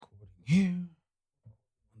here on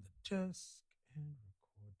the desk and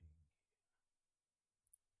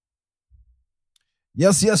recording.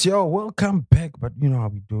 Yes, yo, welcome back. But you know how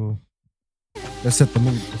we do. Let's set the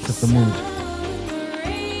mood.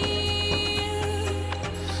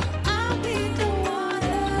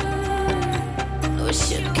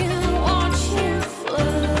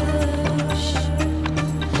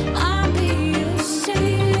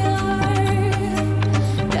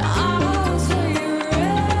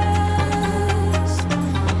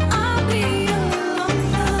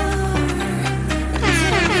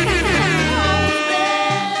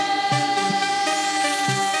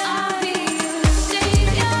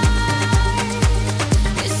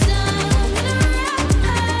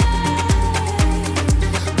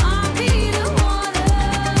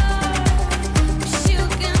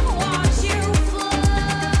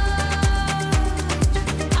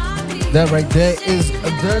 That right there is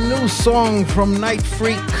the new song from Night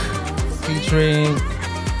Freak featuring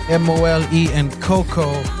MOLE and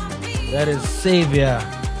Coco. That is Savior.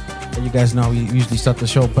 And you guys know we usually start the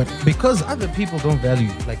show, but because other people don't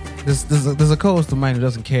value, like there's a co-host of mine who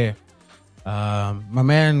doesn't care. My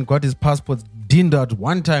man got his passport dinned out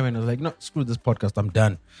one time and I was like, no, screw this podcast, I'm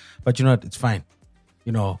done. But you know what, it's fine.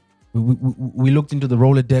 You know, we looked into the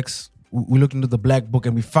Rolodex. We looked into the black book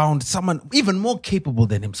and we found someone even more capable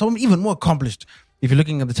than him, someone even more accomplished. If you're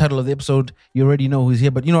looking at the title of the episode, you already know who's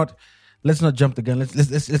here. But you know what? Let's not jump the gun.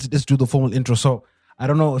 Let's do the formal intro. So I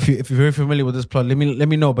don't know if you're very familiar with this plot. Let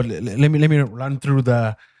me know. But let me run through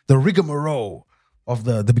the rigmarole of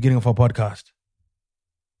the beginning of our podcast.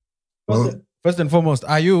 First and foremost,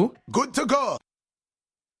 are you good to go?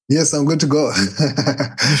 Yes, I'm good to go.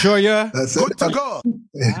 You sure? Yeah. That's good it. to go. All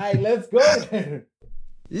right, let's go.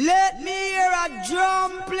 Let me hear a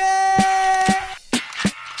drum play.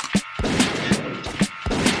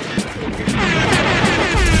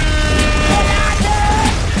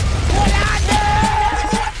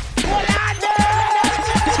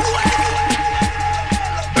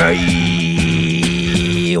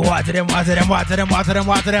 Hey, watch them.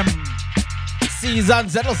 Season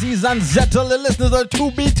settle. The listeners of the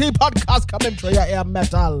 2BT podcast coming to your ear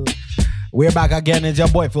metal. We're back again. It's your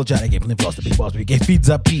boy Phil Chat, aka Flip Floss, the Big Boss, aka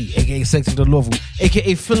Pizza P, aka Sexy the Lovu,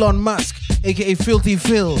 aka Phil on Musk, aka Filthy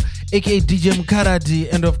Phil, aka DJ Mkaradi,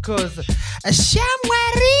 and of course,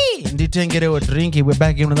 Shamwari. Nditengere with Rinky. We're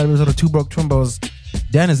back in with another episode of Two Broke Trumbos.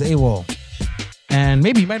 Dan is AWOL. And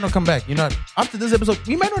maybe he might not come back. You know, after this episode,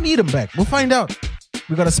 we might not need him back. We'll find out.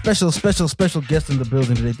 We got a special guest in the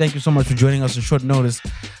building today. Thank you so much for joining us on short notice.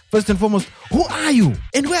 First and foremost, who are you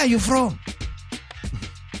and where are you from?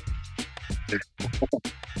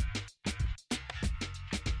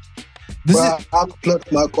 I'm Plot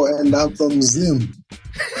Mhako and I'm from Zim.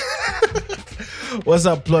 What's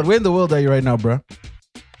up, Plot? Where in the world are you right now, bro?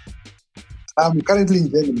 I'm currently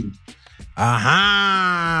in Germany.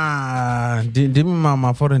 Aha! Did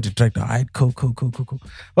my foreign detractor. All right, cool.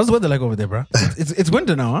 What's the weather like over there, bro? It's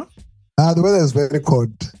winter now, huh? The weather is very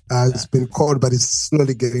cold. It's been cold, but it's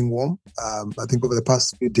slowly getting warm. I think over the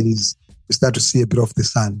past few days, we start to see a bit of the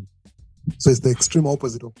sun. So it's the extreme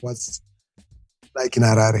opposite of what's like in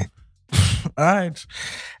Harare. All right.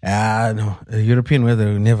 No, European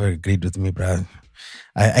weather never agreed with me, bro.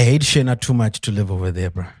 I hate Shena too much to live over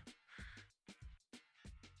there, bro.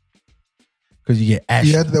 Because you get ash.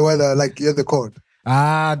 You had the weather, like you had the cold.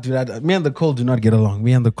 Dude, me and the cold do not get along.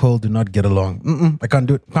 I can't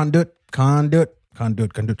do it.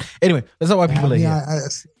 Anyway, that's not why people are here.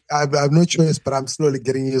 I have no choice, but I'm slowly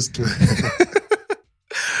getting used to it.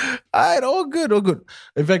 All right, all good.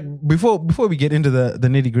 In fact, before we get into the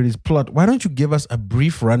nitty-gritty Plot, why don't you give us a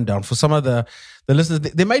brief rundown for some of the listeners?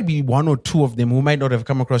 There might be one or two of them who might not have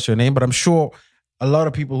come across your name, but I'm sure a lot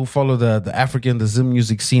of people who follow the African, the Zim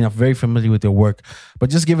music scene are very familiar with your work. But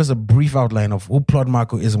just give us a brief outline of who Plot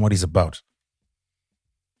Mhako is and what he's about.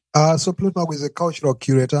 So Plot Mhako is a cultural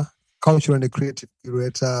and a creative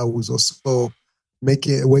curator who's also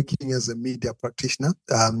working as a media practitioner.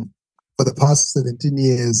 For the past 17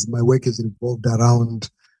 years, my work is involved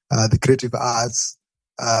around the creative arts,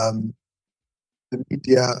 the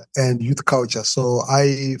media, and youth culture. So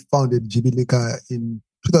I founded Jibilika in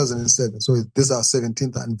 2007. So this is our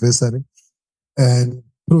 17th anniversary. And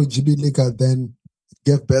through Jibilika, then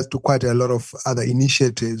gave birth to quite a lot of other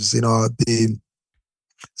initiatives, you know, the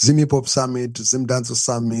Zim Hip Hop Summit, Zim Dancer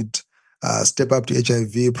Summit, Step Up to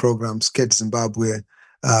HIV program, Skate Zimbabwe,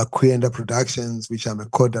 Queenda Productions, which I'm a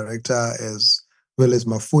co-director, as well as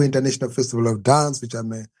Mafu International Festival of Dance, which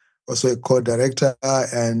I'm also a co-director,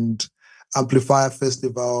 and Amplifier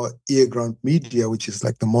Festival, Earground Media, which is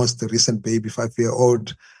like the most recent baby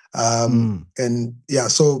 5-year-old And yeah,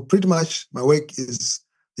 so pretty much my work is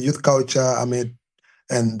the youth culture.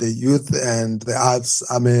 And the youth and the arts.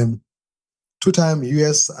 I'm a 2-time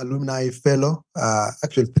US alumni fellow.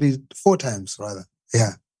 Actually 4 times rather.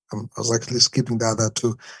 Yeah, I was actually skipping the other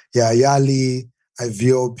 2. Yeah, Yali,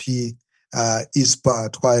 IVOP,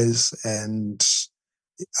 ISPA twice, and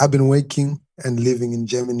I've been working and living in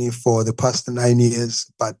Germany for the past 9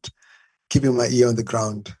 years, but keeping my ear on the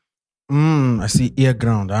ground. I see ear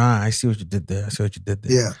ground. I see what you did there.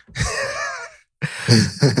 Yeah.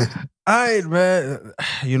 All right, man.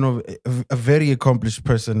 You know, a very accomplished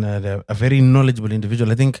person, a very knowledgeable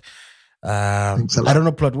individual. I think. I don't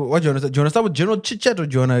know, Plot. What do you want to? Do you want to start with general chit chat, or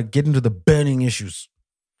do you want to get into the burning issues?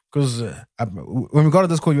 Because when we got to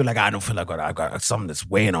this call, you were like, I don't feel like I got something that's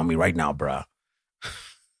weighing on me right now, bruh.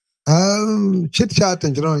 Chit chat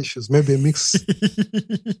and general issues, maybe a mix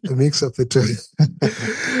of the two.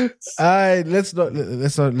 All right,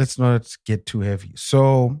 let's not get too heavy.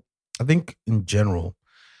 So I think in general,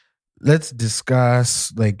 let's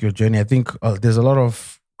discuss like your journey. I think there's a lot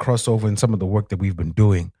of crossover in some of the work that we've been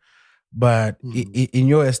doing, but in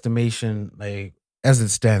your estimation, like as it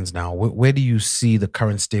stands now, where do you see the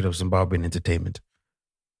current state of Zimbabwean entertainment?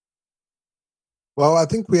 Well, I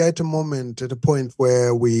think we are at a point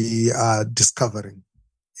where we are discovering.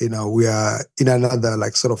 You know, we are in another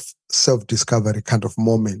like sort of self-discovery kind of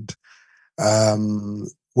moment,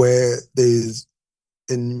 where there's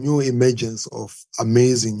a new emergence of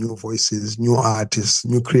amazing new voices, new artists,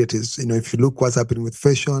 new creators. You know, if you look what's happening with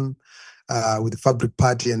fashion, with the Fabric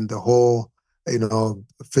Party and the whole,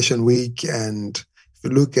 Fashion Week, and if you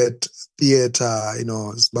look at theater,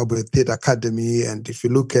 Zimbabwe Theatre Academy, and if you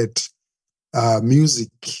look at music,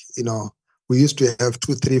 we used to have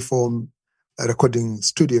 2, 3, 4 recording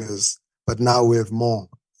studios, but now we have more.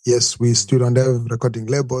 Yes, we still don't have recording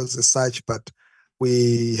labels as such, but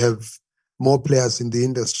we have more players in the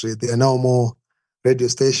industry. There are now more radio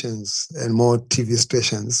stations and more TV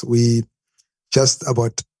stations. We just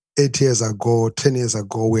about 8 years ago, 10 years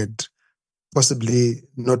ago, we had possibly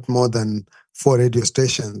not more than 4 radio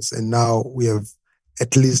stations, and now we have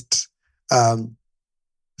at least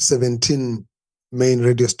 17 main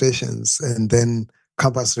radio stations and then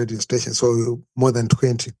campus radio stations, so more than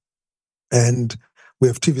 20. And we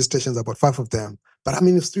have TV stations, about 5 of them. But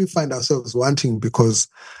we still find ourselves wanting because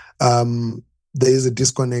there is a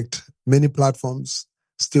disconnect. Many platforms,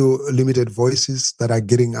 still limited voices that are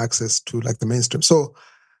getting access to like the mainstream. So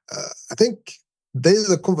I think there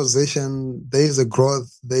is a conversation, there is a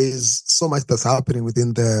growth, there is so much that's happening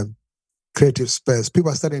within the creative space.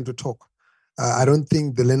 People are starting to talk. I don't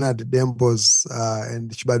think the Leonard Dembos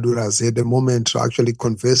and Chibaduras had a moment to actually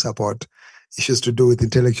converse about issues to do with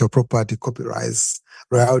intellectual property, copyrights,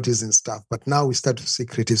 royalties and stuff. But now we start to see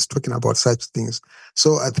creatives talking about such things.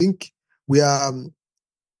 So I think we are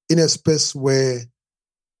in a space where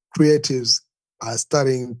creatives are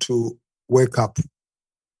starting to wake up.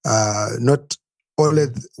 Not all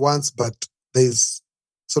at once, but there's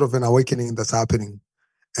sort of an awakening that's happening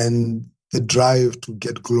and the drive to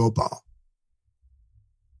get global.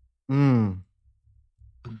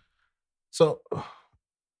 So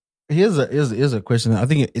here's a question. I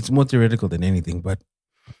think it's more theoretical than anything, but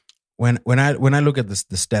when I look at the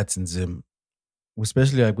stats in Zim,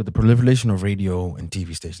 especially like with the proliferation of radio and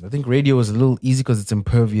TV stations, I think radio is a little easy because it's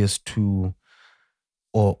impervious to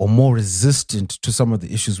or more resistant to some of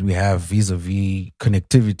the issues we have vis-a-vis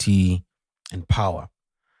connectivity and power.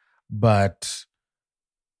 But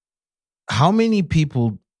how many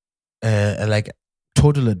people like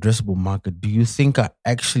total addressable market do you think are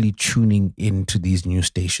actually tuning into these new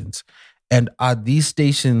stations? And do these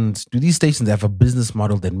stations have a business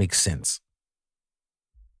model that makes sense?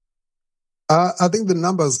 I think the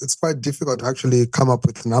numbers, it's quite difficult to actually come up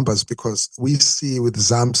with numbers because we see with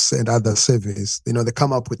ZAMPs and other surveys, they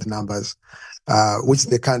come up with numbers which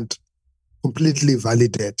they can't completely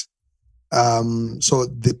validate. So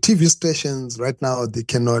the TV stations right now, they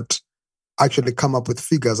cannot actually come up with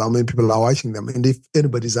figures, how many people are watching them, and if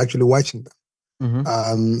anybody's actually watching them.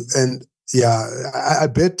 And yeah, I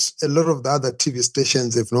bet a lot of the other TV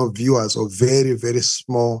stations have no viewers or very, very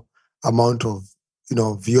small amount of,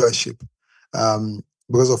 viewership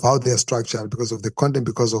because of how they are structured, because of the content,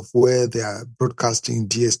 because of where they are broadcasting,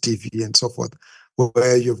 DSTV and so forth,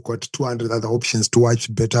 where you've got 200 other options to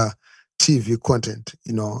watch better TV content,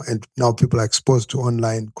 and now people are exposed to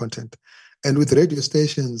online content. And with radio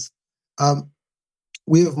stations,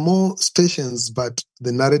 we have more stations, but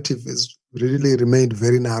the narrative has really remained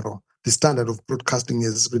very narrow. The standard of broadcasting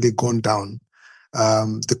has really gone down.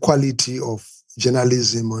 The quality of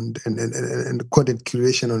journalism and content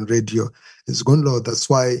creation on radio is gone low. That's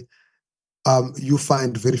why you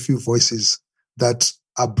find very few voices that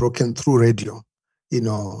are broken through radio.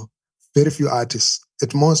 Very few artists.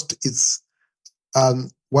 At most, it's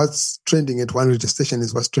what's trending at one radio station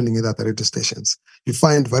is what's trending at other radio stations. You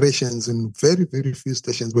find variations in very, very few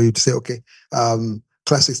stations where you'd say, okay,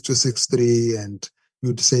 Classics 263, and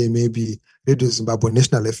you'd say maybe Radio Zimbabwe,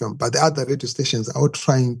 National FM, but the other radio stations are all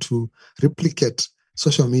trying to replicate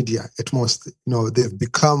social media at most. They've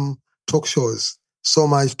become talk shows. So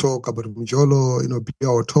much talk about Mjolo,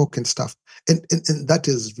 our talk and stuff. And that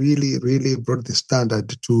has really, really brought the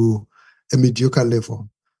standard to a mediocre level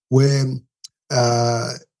where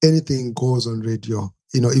anything goes on radio,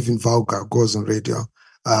 even vulgar goes on radio.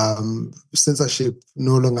 Censorship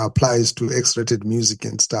no longer applies to X-rated music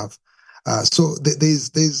and stuff. So there's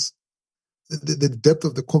the depth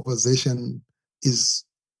of the conversation is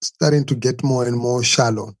starting to get more and more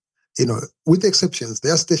shallow. With exceptions,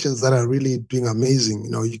 there are stations that are really doing amazing.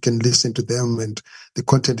 You can listen to them and the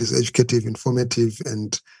content is educative, informative,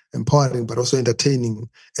 and empowering, but also entertaining.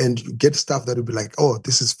 And you get stuff that will be like, oh,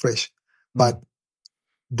 this is fresh. But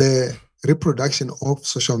the reproduction of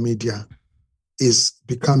social media is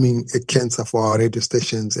becoming a cancer for our radio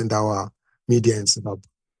stations and our media in Zimbabwe.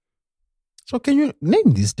 So can you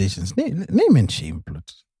name these stations? Name and shame,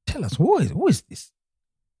 please. Tell us, who is this?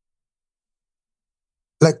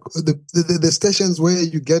 Like the stations where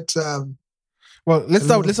you get... well, let's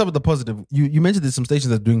start with the positive. You mentioned there's some stations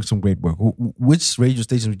that are doing some great work. Which radio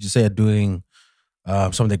stations would you say are doing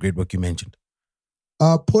some of the great work you mentioned?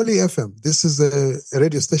 Poly FM. This is a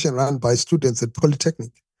radio station run by students at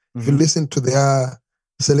Polytechnic. If you listen to their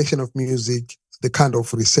selection of music, the kind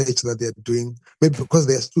of research that they're doing, maybe because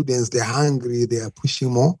they're students, they're hungry, they are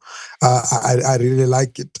pushing more. I really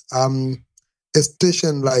like it. A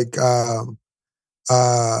station like, I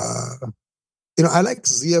like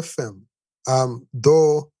ZFM,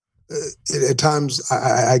 though at times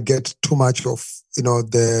I get too much of,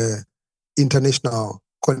 the international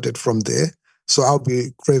content from there. So I'll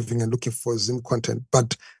be craving and looking for Zim content.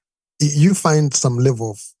 But you find some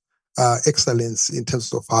level of excellence in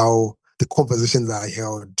terms of how the conversations are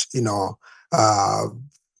held.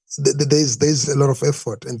 There's a lot of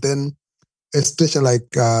effort. And then a station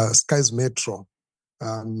like Skies Metro,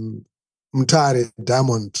 Mtare,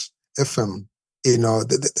 Diamond FM,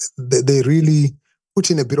 they really put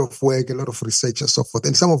in a bit of work, a lot of research and so forth.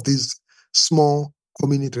 And some of these small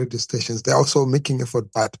community radio stations, they're also making effort,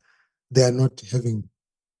 but they are not having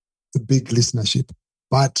a big listenership.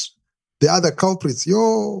 But the other culprits,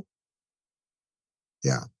 yeah.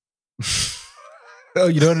 Oh,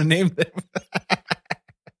 you don't want to name them?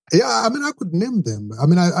 Yeah, I could name them.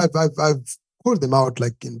 I've called them out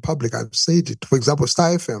like in public. I've said it. For example,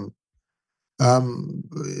 Star FM.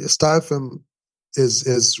 Star FM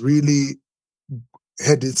is really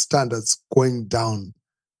had its standards going down,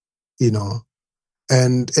 and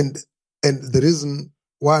the reason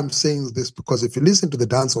why I'm saying this, because if you listen to the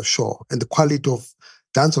dancehall show and the quality of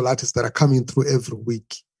dancehall artists that are coming through every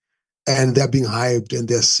week, and they're being hyped and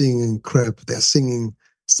they're singing crap, they're singing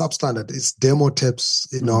substandard, it's demo tapes,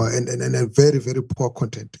 and very, very poor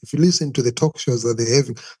content. If you listen to the talk shows that they're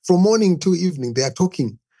having from morning to evening, they are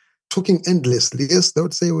talking endlessly. Yes, they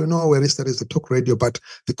would say, we know where there is a talk radio, but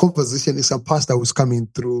the conversation is some pastor who's coming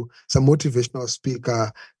through, some motivational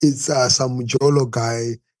speaker, it's some Jolo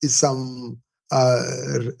guy, it's some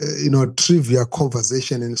trivia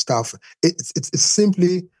conversation and stuff. It's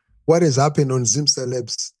simply what has happened on Zim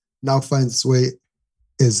Celebs now finds its way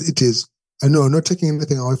as it is. I know, not taking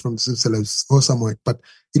anything away from Zim Celebs or somewhere, but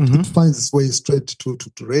it finds its way straight to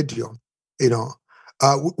radio.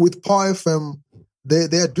 With Power FM,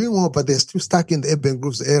 they are doing well, but they're still stuck in the Urban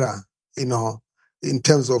Grooves era. In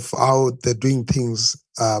terms of how they're doing things,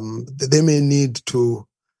 they may need to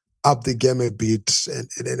up the game a bit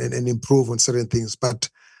and improve on certain things. But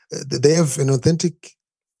they have an authentic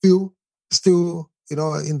feel still,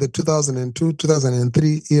 in the 2002,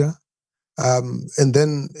 2003 era. And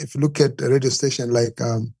then if you look at a radio station like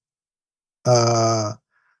the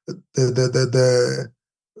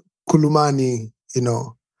Kulumani,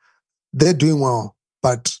 they're doing well.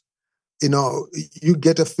 But, you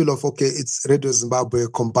get a feel of, okay, it's Radio Zimbabwe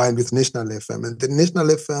combined with National FM. And the National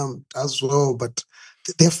FM as well, but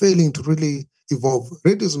they're failing to really evolve.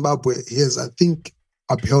 Radio Zimbabwe has, I think,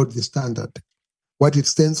 upheld the standard. What it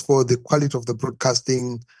stands for, the quality of the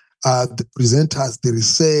broadcasting, the presenters, the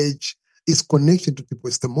research, its connection to people.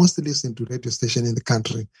 It's the most listened to radio station in the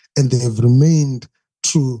country. And they have remained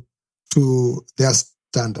true to their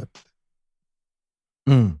standard.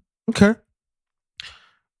 Okay.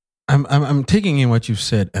 I'm taking in what you've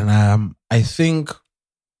said, and I think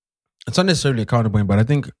it's not necessarily a counterpoint, but I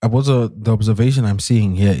think also the observation I'm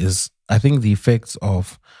seeing here is I think the effects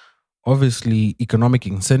of obviously economic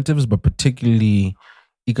incentives, but particularly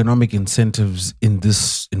economic incentives in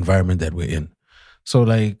this environment that we're in. So,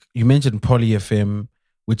 like you mentioned, Poly FM,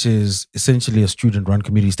 which is essentially a student-run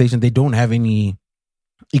community station, they don't have any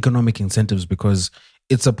economic incentives because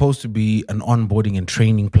it's supposed to be an onboarding and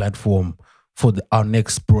training platform for our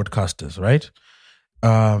next broadcasters, right?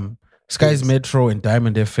 Sky's Metro and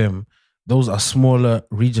Diamond FM, those are smaller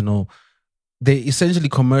regional. They're essentially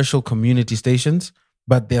commercial community stations,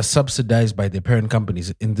 but they're subsidized by their parent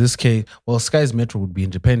companies. In this case, well, Sky's Metro would be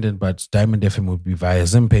independent, but Diamond FM would be via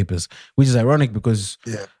Zim Papers, which is ironic because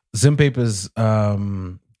Zim Papers,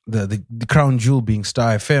 the crown jewel being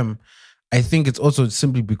Star FM, I think it's also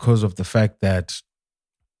simply because of the fact that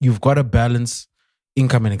you've got to balance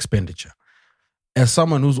income and expenditure. As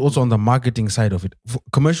someone who's also on the marketing side of it,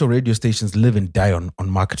 commercial radio stations live and die on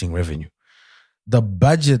marketing revenue. The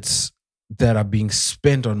budgets that are being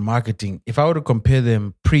spent on marketing, if I were to compare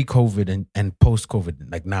them pre-COVID and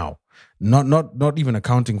post-COVID, like now, not even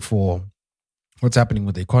accounting for what's happening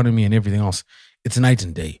with the economy and everything else, it's night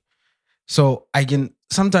and day. So I can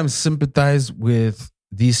sometimes sympathize with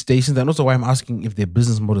these stations, and also why I'm asking if their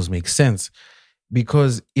business models make sense.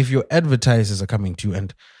 Because if your advertisers are coming to you,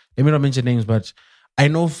 and let me not mention names, but I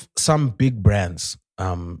know some big brands,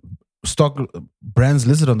 stock brands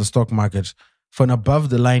listed on the stock market, for an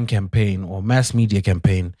above-the-line campaign or mass media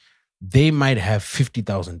campaign, they might have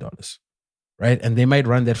 $50,000, right? And they might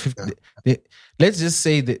run that let's just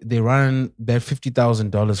say that they run that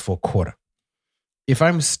 $50,000 for a quarter. If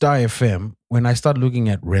I'm Star FM, when I start looking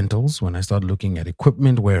at rentals, when I start looking at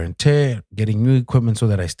equipment, wear and tear, getting new equipment so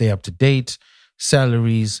that I stay up to date,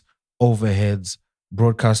 salaries, overheads,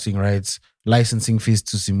 broadcasting rights, licensing fees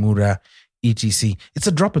to Simura, etc. It's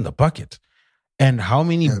a drop in the bucket. And how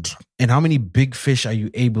many big fish are you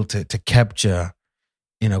able to capture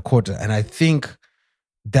in a quarter? And I think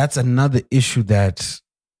that's another issue that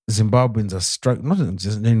Zimbabweans are struggling, not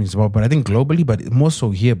just in Zimbabwe, but I think globally, but more so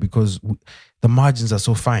here because the margins are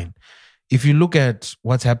so fine. If you look at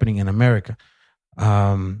what's happening in America,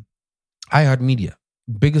 iHeartMedia,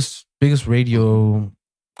 biggest radio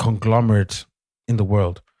conglomerate in the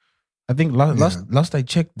world. I think last I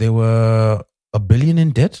checked, they were $1 billion in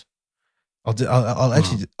debt. I'll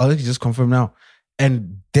actually just confirm now.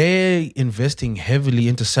 And they're investing heavily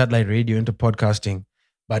into satellite radio, into podcasting,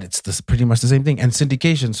 but it's pretty much the same thing. And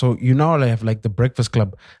syndication. So you now have like the Breakfast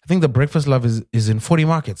Club. I think the Breakfast Club is in 40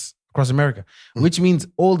 markets across America, which means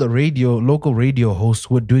all the local radio hosts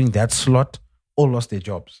who were doing that slot all lost their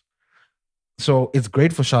jobs. So it's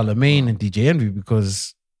great for Charlemagne and DJ Envy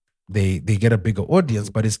because they get a bigger audience,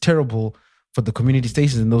 but it's terrible for the community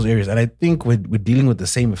stations in those areas. And I think we're dealing with the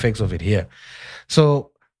same effects of it here.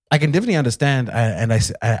 So I can definitely understand, and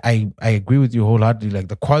I agree with you wholeheartedly, like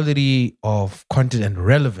the quality of content and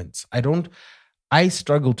relevance. I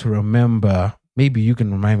struggle to remember, maybe you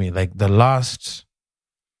can remind me, like the last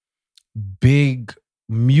big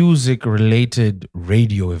music-related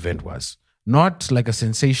radio event was. Not like a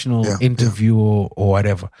sensational interview or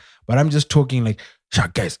whatever, but I'm just talking like,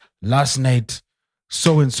 guys, last night,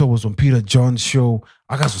 so-and-so was on Peter John's show.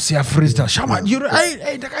 I got to see a freestyle. Shaman,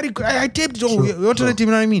 I taped it. You know what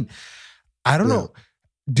I mean? I don't know.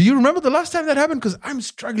 Do you remember the last time that happened? Because I'm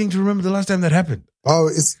struggling to remember the last time that happened. Oh,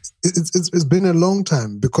 it's been a long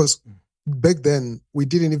time because back then we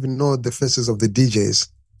didn't even know the faces of the DJs,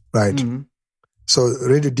 right? Mm-hmm. So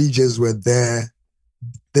radio DJs were there.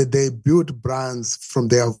 They built brands from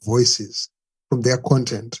their voices, from their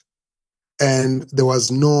content. And there was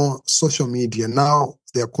no social media. Now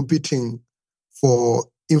they are competing for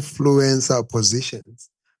influencer positions.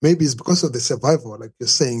 Maybe it's because of the survival, like you're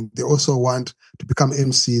saying. They also want to become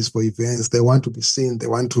MCs for events. They want to be seen. They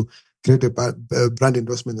want to create a brand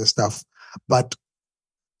endorsement and stuff. But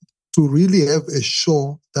to really have a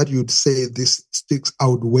show that you'd say this sticks, I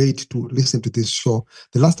would wait to listen to this show.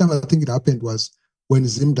 The last time I think it happened was when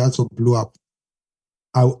Zim Danso blew up.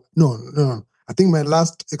 No. I think my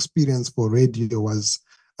last experience for radio was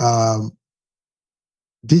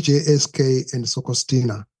DJ SK and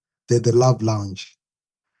Sokostina, the Love Lounge.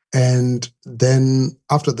 And then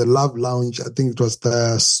after the Love Lounge, I think it was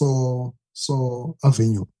the So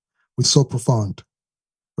Avenue with So Profound,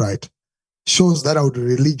 right? Shows that I would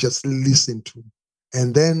religiously listen to.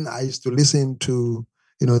 And then I used to listen to,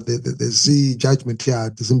 the Z Judgment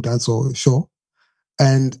Yard, the Zim Danso show.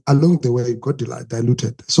 And along the way, it got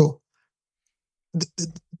diluted. So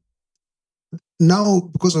now,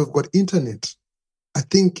 because we've got internet, I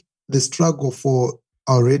think the struggle for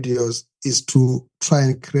our radios is to try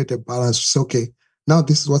and create a balance. To say, okay, now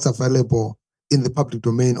this is what's available in the public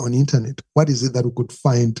domain on internet. What is it that we could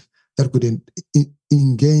find that could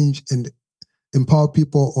engage and empower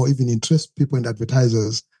people or even interest people and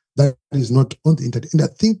advertisers that is not on the internet? And I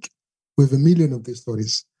think we have a million of these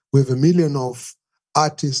stories. We have a million of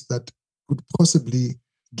artists that could possibly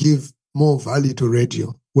give more value to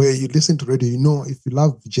radio. Where you listen to radio, you know, if you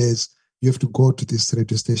love jazz, you have to go to this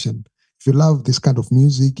radio station. If you love this kind of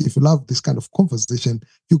music, if you love this kind of conversation,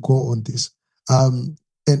 you go on this. And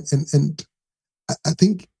I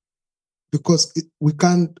think because we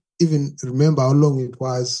can't even remember how long it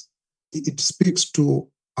was, it speaks to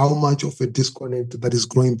how much of a disconnect that is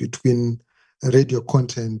growing between radio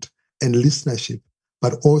content and listenership,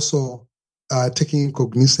 but also taking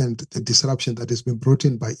cognizant the disruption that has been brought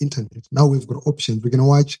in by internet. Now we've got options. We can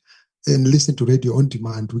watch and listen to radio on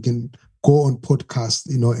demand. We can go on podcasts,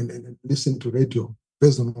 and listen to radio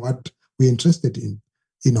based on what we're interested in,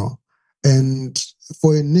 And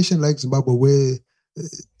for a nation like Zimbabwe, where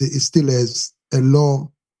it still has a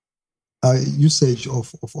low usage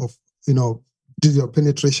of digital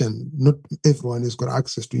penetration, not everyone has got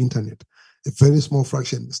access to internet. A very small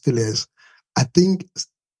fraction still has. I think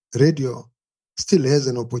radio still has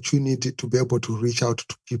an opportunity to be able to reach out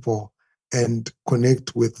to people and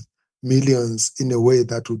connect with millions in a way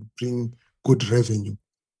that would bring good revenue.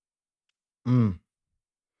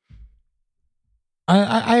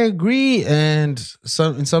 I agree, and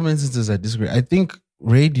in some instances I disagree. I think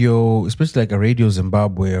radio, especially like a Radio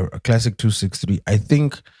Zimbabwe or a Classic 263, I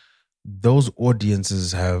think those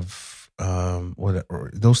audiences have,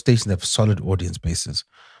 or those stations have solid audience bases.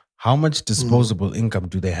 How much disposable income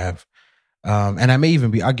do they have? And I may even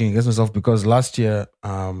be arguing against myself because last year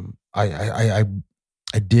I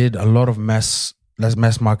did a lot of mass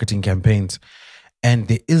marketing campaigns, and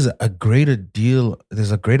there's a great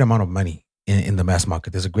amount of money in the mass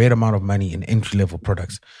market. There's a great amount of money in entry-level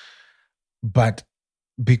products. But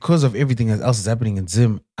because of everything else that's happening in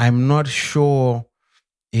Zim, I'm not sure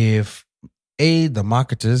if the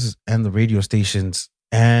marketers and the radio stations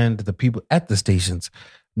and the people at the stations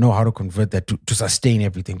know how to convert that to sustain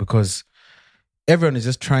everything, because everyone is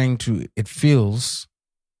just trying to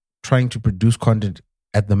produce content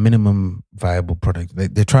at the minimum viable product.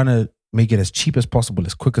 They're trying to make it as cheap as possible,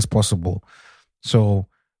 as quick as possible. So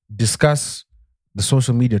discuss the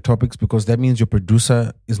social media topics, because that means your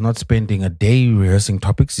producer is not spending a day rehearsing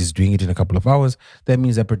topics. He's doing it in a couple of hours. That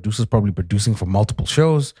means that producer's probably producing for multiple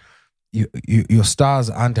shows. Your stars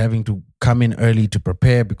aren't having to come in early to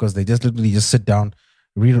prepare, because they just literally just sit down,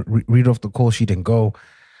 read off the call sheet and go.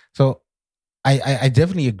 So I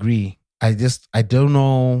definitely agree. I don't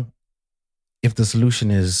know if the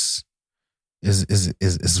solution is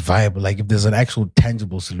viable, like if there's an actual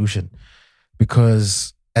tangible solution,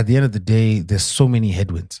 because at the end of the day, there's so many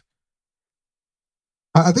headwinds.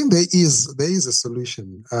 I think there is a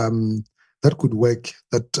solution that could work,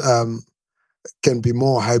 that can be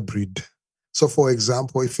more hybrid. So, for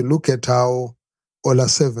example, if you look at how Ola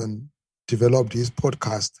 7 developed his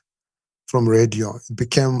podcast from radio, it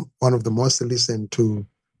became one of the most listened to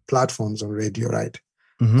platforms on radio, right?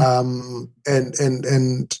 Mm-hmm.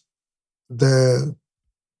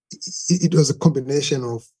 It was a combination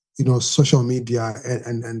of social media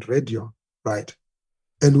and radio, right?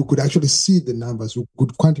 And we could actually see the numbers, we could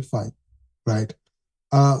quantify, right?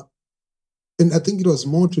 And I think it was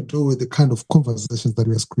more to do with the kind of conversations that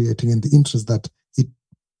we was creating and the interest that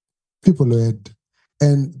people had.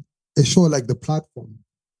 And a show like The Platform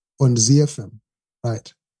on ZFM,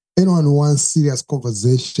 right? Anyone who wants serious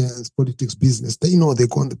conversations, politics, business, they go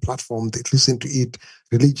on the platform, they listen to it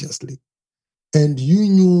religiously. And you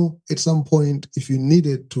knew at some point, if you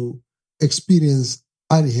needed to experience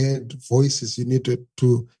unheard voices, you needed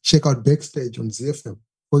to check out Backstage on ZFM,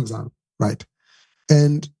 for example, right?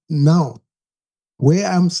 And now, where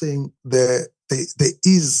I'm saying there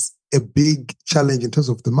is a big challenge in terms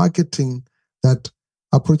of the marketing that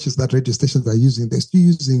approaches that radio stations are using. They're still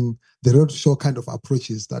using the roadshow kind of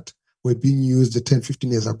approaches that were being used 10,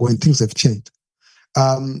 15 years ago, and things have changed.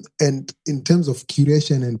 And in terms of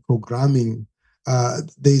curation and programming, there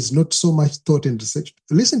is not so much thought and research.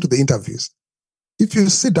 Listen to the interviews. If you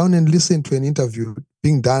sit down and listen to an interview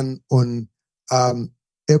being done on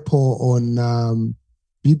Apple, on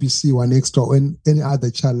BBC One Extra, or any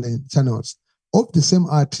other channels of the same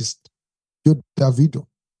artist, your Davido,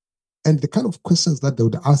 and the kind of questions that they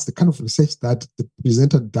would ask, the kind of research that the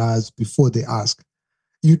presenter does before they ask,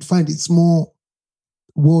 you'd find it's more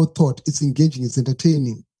well thought, it's engaging, it's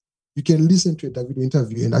entertaining. You can listen to a Davido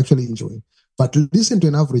interview and actually enjoy it. But listen to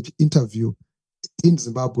an average interview in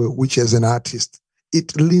Zimbabwe, which as an artist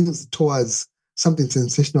it leans towards something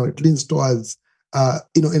sensational. It leans towards,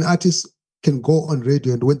 an artist can go on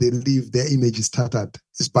radio and when they leave, their image is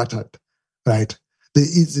battered, right? There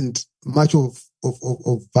isn't much of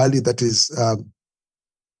value that is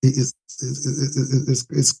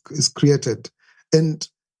created. And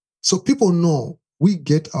so people know we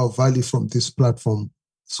get our value from this platform.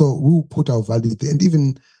 So we'll put our value there. And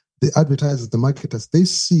even the advertisers, the marketers, they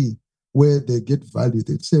see where they get value.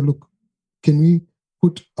 They say, look, can we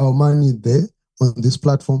put our money there on this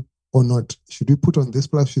platform or not? Should we put on this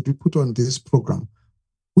platform? Should we put on this program?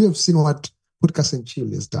 We have seen what Podcast and Chill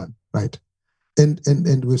has done, right?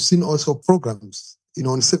 And we've seen also programs,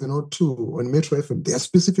 on 702, on Metro FM. There are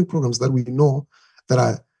specific programs that we know that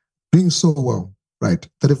are doing so well, right?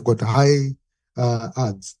 That have got high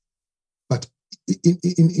ads. But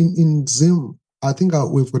in Zim, I think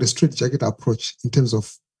we've got a strategic approach in terms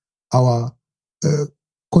of our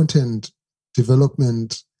content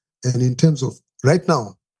development and in terms of right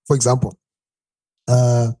now, for example,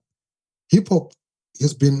 hip hop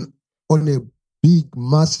has been on a big,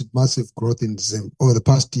 massive growth in Zim over the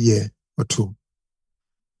past year or two.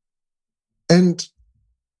 And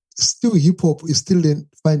still hip hop is still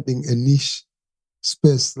finding a niche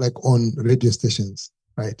space like on radio stations,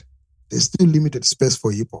 right? There's still limited space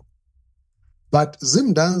for hip hop. But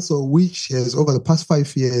Zim Dancehall, which has over the past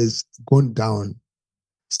 5 years gone down,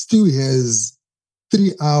 still has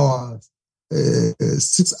 3 hours,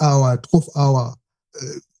 6 hour, 12 hour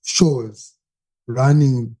shows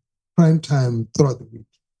running prime time throughout the week.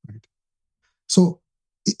 Right? So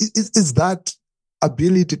it's that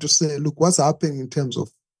ability to say, look, what's happening in terms of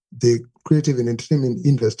the creative and entertainment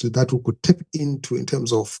industry that we could tap into in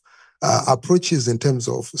terms of approaches, in terms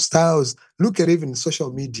of styles. Look at even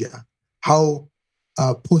social media, how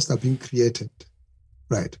posts are being created,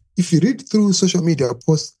 right? If you read through social media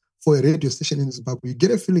posts for a radio station in Zimbabwe, you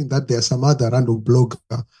get a feeling that there's some other random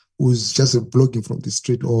blogger who's just blogging from the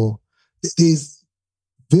street, or there's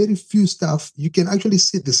very few stuff. You can actually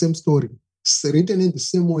see the same story, it's written in the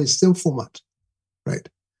same way, same format, right?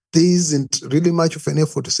 There isn't really much of an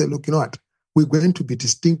effort to say, look, you know what? We're going to be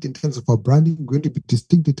distinct in terms of our branding. We're going to be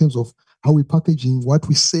distinct in terms of how we're packaging, what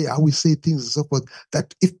we say, how we say things, and so forth.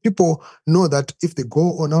 That if people know that if they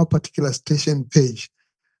go on our particular station page,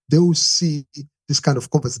 they will see this kind of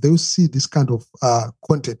compass. They will see this kind of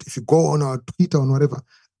content. If you go on our Twitter or whatever,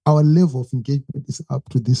 our level of engagement is up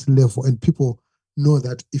to this level, and people know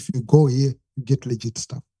that if you go here, you get legit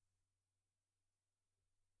stuff.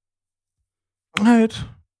 All right.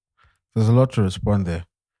 There's a lot to respond there.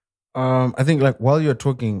 I think like while you're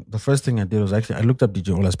talking, the first thing I did was actually I looked up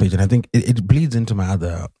DJ Ola's page, and I think it bleeds into my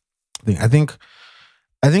other thing. I think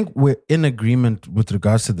we're in agreement with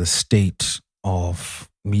regards to the state of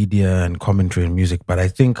media and commentary and music, but I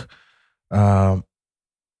think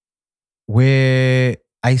where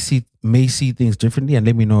I may see things differently, and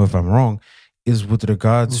let me know if I'm wrong, is with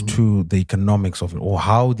regards to the economics of it, or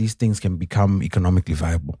how these things can become economically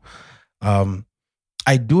viable.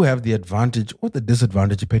 I do have the advantage or the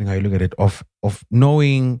disadvantage, depending how you look at it, of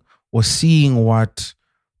knowing or seeing what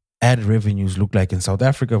ad revenues look like in South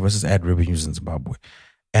Africa versus ad revenues in Zimbabwe.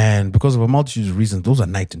 And because of a multitude of reasons, those are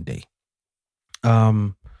night and day.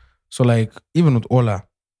 So like even with Ola,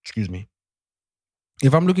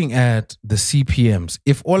 if I'm looking at the CPMs,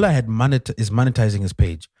 if Ola is monetizing his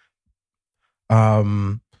page,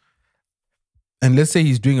 and let's say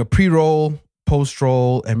he's doing a pre-roll,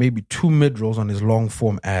 post-roll, and maybe 2 mid-rolls on his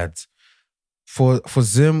long-form ads. For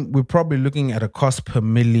Zim, we're probably looking at a cost per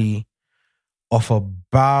milli of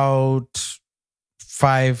about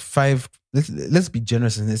five. Let's be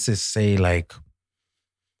generous and let's just say like,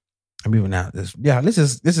 let's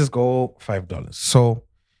just go $5. So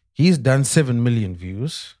he's done 7 million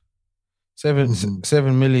views.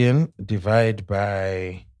 7 million divided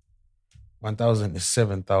by 1,000 is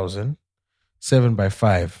 7,000. 7 by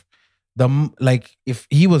 5. If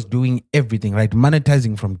he was doing everything, right,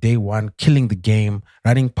 monetizing from day one, killing the game,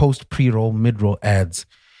 running post, pre-roll, mid-roll ads,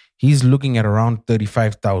 he's looking at around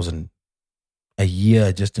 35,000 a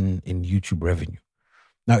year just in YouTube revenue.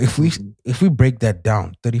 Now, if we break that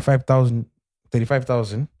down, 35,000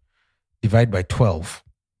 divided by 12,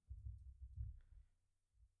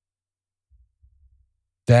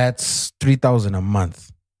 that's 3,000 a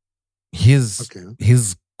month. His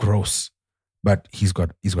gross. But he's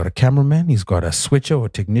got a cameraman, he's got a switcher or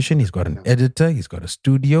technician, he's got an editor, he's got a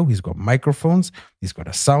studio, he's got microphones, he's got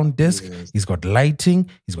a sound disc, he's got lighting,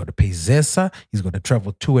 he's got to pay Zesa, he's got to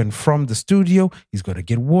travel to and from the studio, he's got to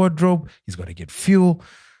get wardrobe, he's got to get fuel.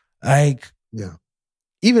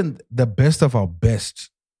 Even the best of our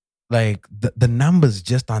best, like the numbers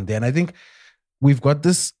just aren't there. And I think we've got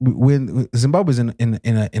this. When Zimbabwe is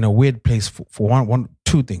in a weird place for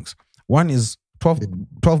two things. One is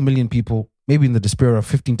 12 million people, maybe in the despair of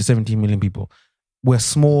 15 to 17 million people. We're a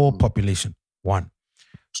small population. One.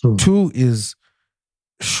 True. Two is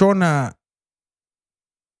Shona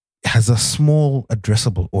has a small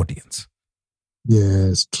addressable audience.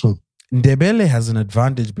 Yes, true. Ndebele has an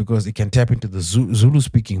advantage because it can tap into the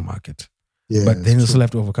Zulu-speaking market. Yes, but then you true. still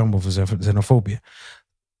have to overcome xenophobia.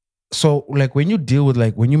 So, like, when you deal with,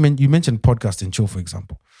 like, when you mentioned podcasting show, for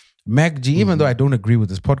example, Mac G, even though I don't agree with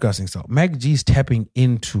this podcasting style, Mac G is tapping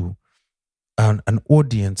into an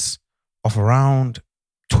audience of around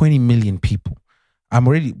 20 million people. I'm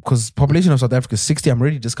already, because population of South Africa is 60, I'm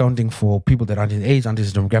already discounting for people that aren't his age, aren't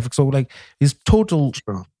his demographic. So, like, his total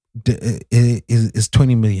is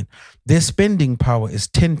 20 million. Their spending power is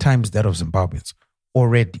 10 times that of Zimbabweans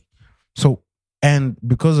already. So, and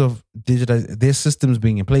because of their systems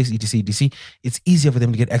being in place, etc., it's easier for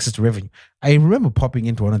them to get access to revenue. I remember popping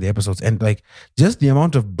into one of the episodes and, like, just the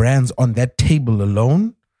amount of brands on that table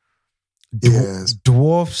alone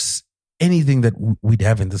dwarfs anything that we'd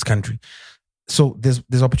have in this country. So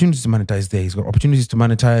there's opportunities to monetize there. He's got opportunities to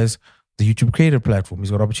monetize the YouTube creator platform.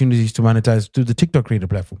 He's got opportunities to monetize through the TikTok creator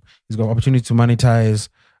platform. He's got opportunities to monetize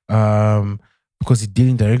because he's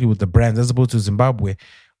dealing directly with the brands, as opposed to Zimbabwe.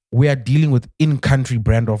 We are dealing with in-country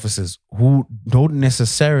brand officers who don't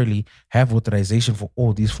necessarily have authorization for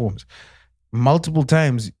all these forms. Multiple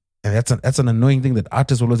times, and that's an annoying thing that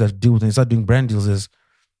artists always have to deal with when they start doing brand deals, is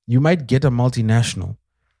you might get a multinational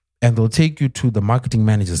and they'll take you to the marketing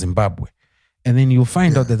manager Zimbabwe. And then you'll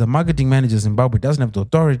find out that the marketing manager Zimbabwe doesn't have the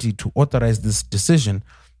authority to authorize this decision.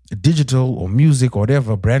 Digital or music or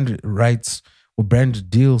whatever, brand rights or brand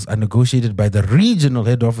deals are negotiated by the regional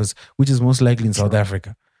head office, which is most likely in South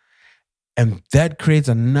Africa. And that creates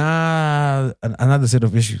another set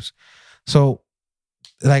of issues. So,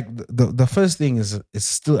 like, the first thing is I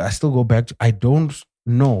still go back to, I don't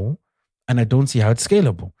know and I don't see how it's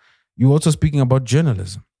scalable. You're also speaking about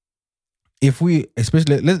journalism. If we,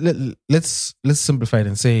 especially, let's simplify it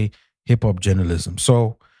and say hip hop journalism.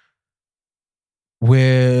 So,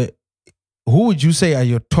 who would you say are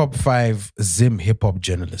your top 5 Zim hip hop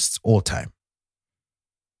journalists all time?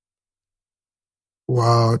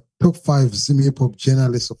 Wow, top 5 Zim hip hop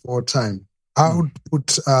journalists of all time. I would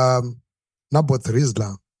put Naboth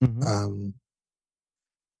Rizla.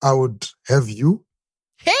 I would have you.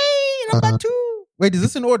 Hey, number 2. Wait, is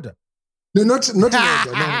this in order? No, not in order.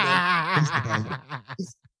 No.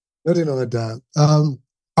 Not in order.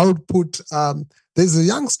 I would put. There's a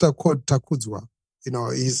youngster called Takudzwa. You know,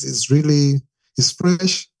 he's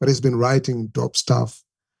fresh, but he's been writing dope stuff.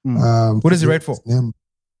 Who does he write for? You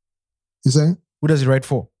saying? Who does he write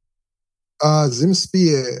for? Zim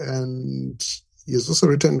Sphere, and he's also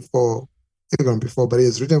written for Egon before, but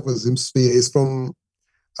he's written for Zim Sphere. He's from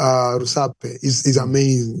Rusape. He's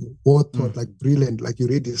amazing, well thought, like brilliant. Like you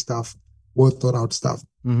read his stuff, well thought out stuff.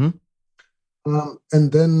 And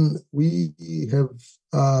then we have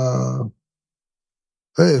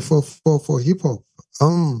for hip hop.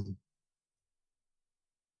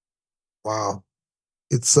 Wow,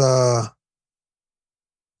 it's So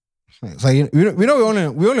we're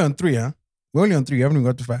only on 3, huh? We're only on 3. You haven't even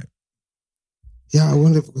got to 5. Yeah, I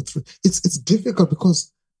won't go through. It's difficult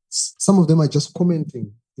because some of them are just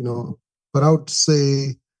commenting, you know. But I would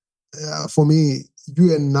say, for me,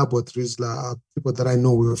 you and Naboth Rizla are people that I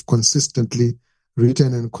know who have consistently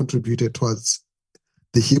written and contributed towards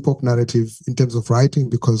the hip hop narrative in terms of writing,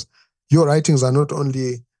 because your writings are not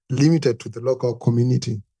only limited to the local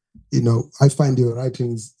community. You know, I find your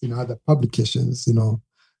writings in other publications, you know,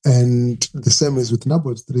 and the same is with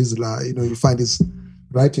Naboth Rizla. You know, you find his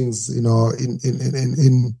writings, you know, in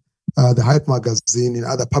the Hype magazine, in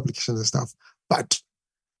other publications and stuff. But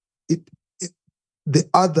the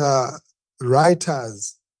other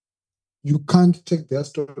writers, you can't take their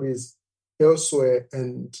stories elsewhere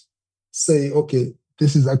and say, okay,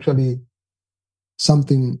 this is actually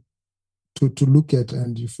something to look at,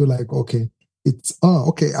 and you feel like, okay, it's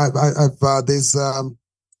okay. There's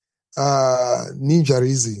Ninja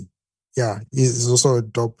Rizzi. Yeah, he's also a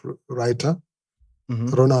dope writer.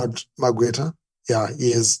 Ronald Magweta. Yeah,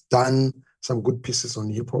 he has done some good pieces on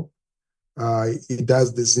hip hop. He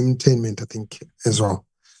does the Zimtainment, I think, as well.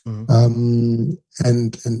 And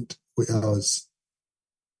who else?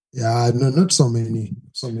 Yeah, no, not so many.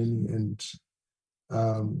 And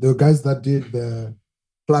there were guys that did the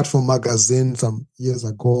Platform magazine some years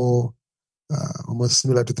ago, almost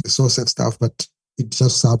similar to the Source and stuff, but it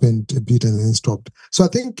just happened a bit and then stopped. So I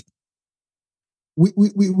think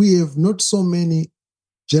we have not so many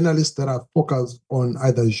journalists that are focused on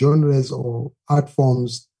either genres or art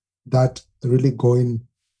forms that really go in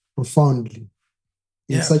profoundly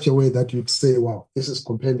in such a way that you'd say, wow, this is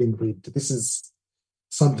compelling read. This is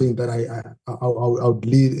something that I would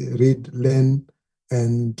read, learn,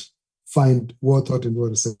 and find well thought and well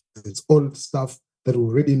researched. It's all stuff that we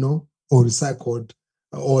already know or recycled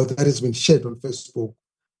or that has been shared on Facebook,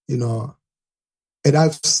 and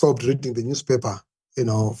I've stopped reading the newspaper,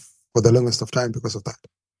 for the longest of time because of that.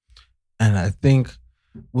 And I think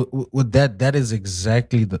with that is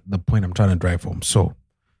exactly the point I'm trying to drive home. So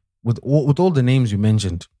with all the names you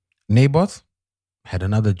mentioned, Naboth had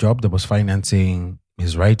another job that was financing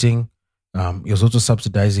his writing. He was also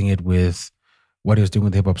subsidizing it with what he was doing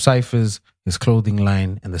with hip hop ciphers, his clothing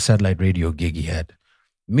line, and the satellite radio gig he had.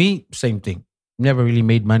 Me, same thing. Never really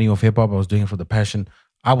made money off hip hop. I was doing it for the passion.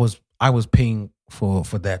 I was paying for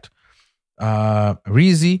that.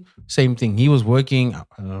 Reezy, same thing. He was working.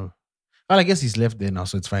 Well, I guess he's left there now,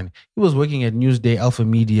 so it's fine. He was working at Newsday, Alpha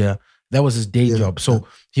Media. That was his day job. So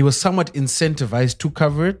he was somewhat incentivized to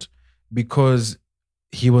cover it because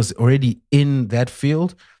he was already in that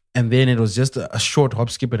field. And then it was just a short hop,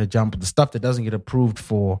 skip, and a jump. The stuff that doesn't get approved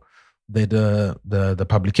for the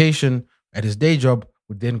publication at his day job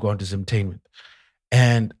would then go on to his entertainment.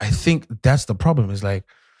 And I think that's the problem. Is like,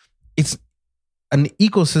 it's an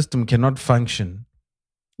ecosystem cannot function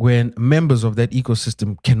when members of that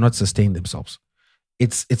ecosystem cannot sustain themselves.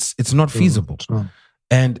 It's not feasible.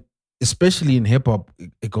 And especially in hip hop,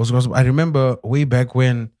 it goes. I remember way back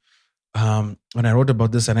when I wrote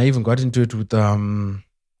about this, and I even got into it with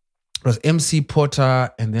it was MC Porter,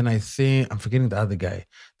 and then I think I'm forgetting the other guy.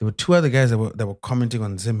 There were two other guys that were commenting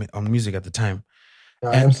on Zim on music at the time.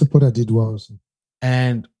 Yeah, MC Porter did well also.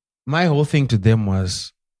 And my whole thing to them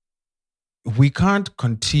was, we can't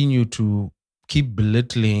continue to keep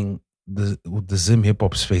belittling the Zim hip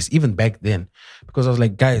hop space, even back then, because I was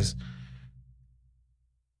like, guys,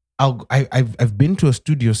 I've been to a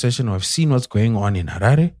studio session, or I've seen what's going on in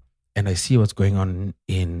Harare, and I see what's going on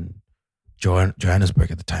in Johannesburg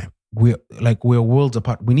at the time. We're worlds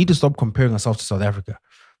apart. We need to stop comparing ourselves to South Africa.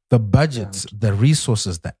 The budgets, the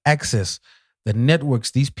resources, the access, the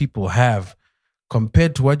networks these people have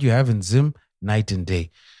compared to what you have in Zim, night and day.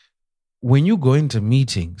 When you go into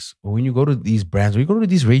meetings, or when you go to these brands, or you go to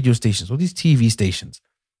these radio stations, or these TV stations,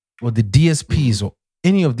 or the DSPs, or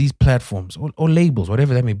any of these platforms, or labels,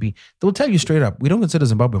 whatever that may be, they'll tell you straight up, we don't consider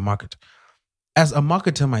Zimbabwe a market. As a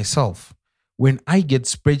marketer myself, when I get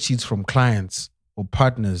spreadsheets from clients or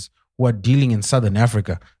partners who are dealing in Southern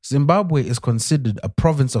Africa, Zimbabwe is considered a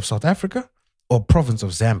province of South Africa or a province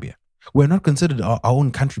of Zambia. We're not considered our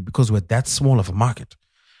own country because we're that small of a market.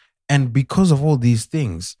 And because of all these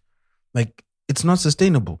things, like, it's not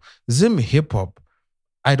sustainable. Zim hip hop,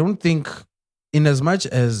 I don't think, in as much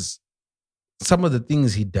as some of the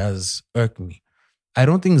things he does irk me, I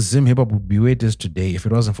don't think Zim hip hop would be where it is today if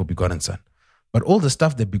it wasn't for Begotten Son. But all the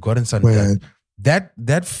stuff that Begotten Son did,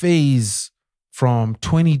 that phase from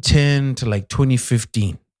 2010 to like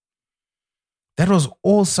 2015, that was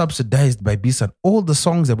all subsidized by B-Son. All the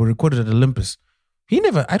songs that were recorded at Olympus,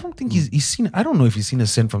 I don't think he's seen, I don't know if he's seen a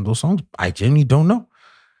cent from those songs. I genuinely don't know.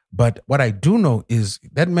 But what I do know is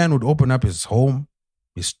that man would open up his home,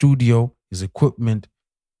 his studio, his equipment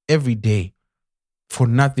every day for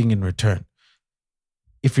nothing in return.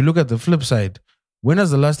 If you look at the flip side, when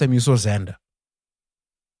was the last time you saw Xander?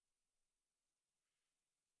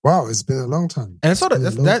 Wow, it's been a long time. And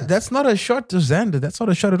that's not a shot to Xander. That's not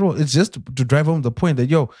a shot at all. It's just to drive home the point that,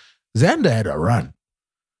 Xander had a run.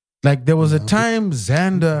 Like, there was a time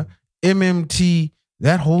Xander, MMT,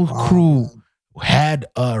 that whole crew had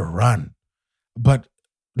a run. But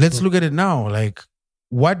let's look at it now. Like,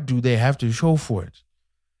 what do they have to show for it?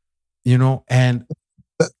 And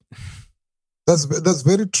that's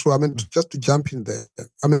very true. I mean, just to jump in there,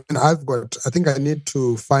 I mean, I think I need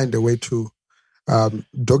to find a way to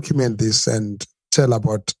document this and tell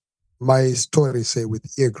about my story, say, with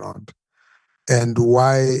Earground, and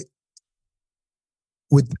why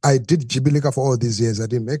I did Jibilika for all these years. I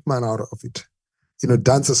didn't make money out of it.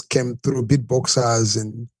 Dancers came through, beatboxers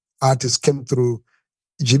and artists came through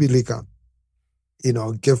Jibilika,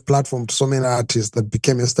 gave platform to so many artists that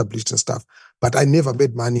became established and stuff. But I never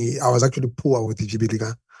made money. I was actually poor with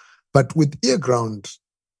Jibilika. But with Earground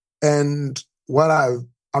and what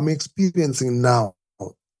I'm experiencing now,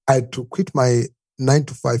 I had to quit my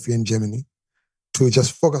 9-to-5 here in Germany to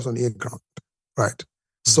just focus on Earground, right?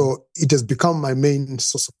 Mm-hmm. So it has become my main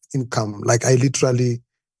source of income. Like, I literally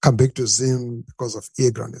come back to Zim because of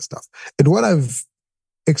Earground and stuff. And what I've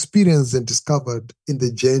experienced and discovered in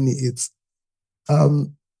the journey, it's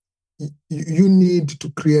you need to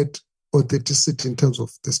create authenticity in terms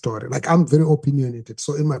of the story. Like, I'm very opinionated.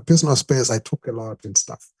 So in my personal space, I talk a lot and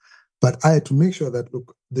stuff. But I had to make sure that,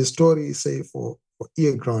 look, the story, say, for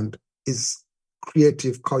Earground is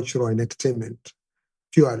creative, cultural, and entertainment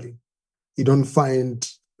purely. You don't find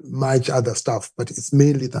much other stuff, but it's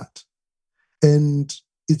mainly that. And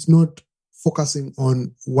it's not focusing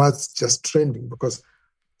on what's just trending, because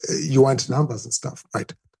you want numbers and stuff,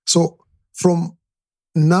 right? So from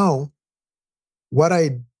now, what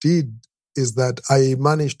I did is that I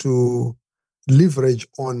managed to leverage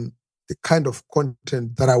on the kind of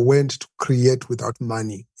content that I went to create without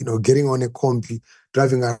money. Getting on a combi,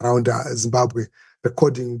 driving around Zimbabwe,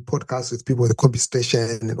 recording podcasts with people at the combi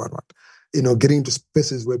station and whatnot. Getting into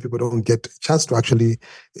spaces where people don't get a chance to actually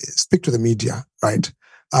speak to the media, right?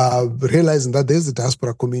 Realizing that there's a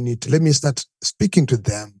diaspora community. Let me start speaking to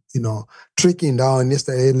them, tracking down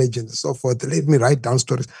yesterday legends and so forth. Let me write down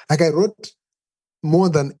stories. Like, I wrote more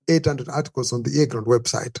than 800 articles on the Earground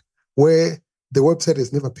website, where the website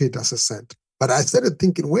has never paid us a cent. But I started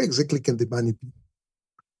thinking, where exactly can the money be?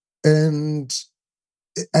 And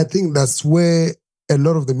I think that's where a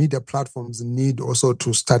lot of the media platforms need also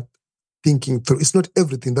to start thinking through. It's not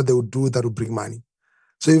everything that they will do that will bring money.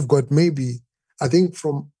 So you've got maybe, I think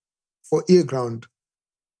for Earground,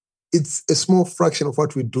 it's a small fraction of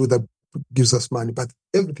what we do that gives us money, but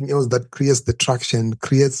everything else that creates the traction,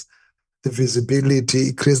 creates the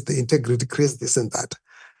visibility, creates the integrity, creates this and that.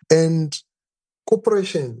 And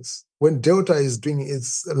corporations, when Delta is doing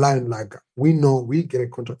its Lion Lager, we know we get a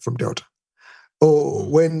contract from Delta. Or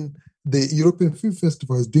when the European Film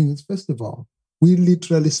Festival is doing its festival, we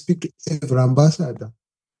literally speak to every ambassador.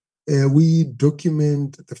 We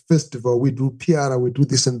document the festival, we do PR, we do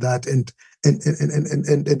this and that, and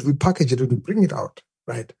we package it and we bring it out,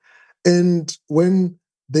 right? And when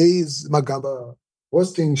there is Magamba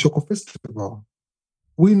hosting Shoko Festival,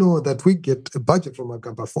 we know that we get a budget from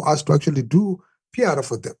Magamba for us to actually do PR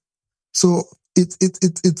for them. So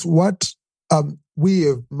it's what we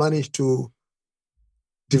have managed to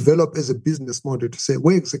develop as a business model to say,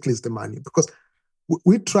 where exactly is the money? Because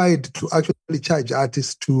we tried to actually charge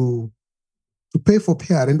artists to pay for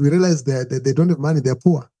PR, and we realized that they don't have money, they're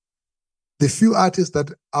poor. The few artists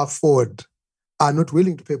that afford are not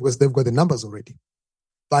willing to pay because they've got the numbers already.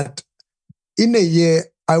 But in a year,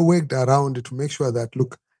 I worked around to make sure that,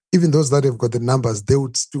 look, even those that have got the numbers, they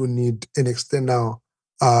would still need an external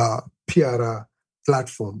PR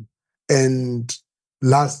platform. And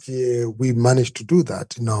last year, we managed to do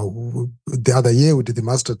that. The other year, we did the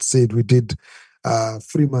Mustard Seed, we did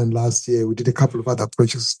Freeman last year, we did a couple of other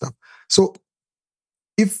projects and stuff. So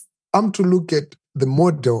if I'm to look at the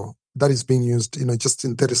model that is being used, just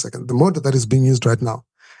in 30 seconds, the model that is being used right now,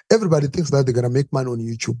 everybody thinks that they're going to make money on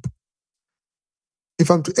YouTube. If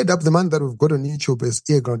I'm to add up the money that we've got on YouTube as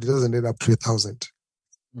Earground, it doesn't add up to 1,000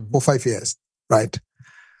 for 5 years, right?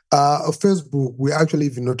 Facebook, we actually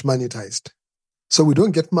even not monetized. So we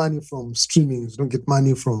don't get money from streaming. We don't get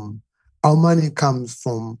money from, our money comes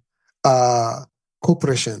from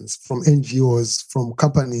corporations, from NGOs, from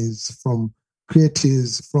companies, from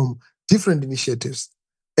creatives, from different initiatives.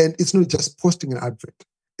 And it's not just posting an advert.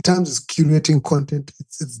 At times it's curating content,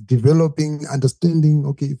 it's developing, understanding,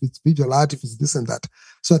 okay, if it's visual art, if it's this and that.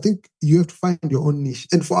 So I think you have to find your own niche.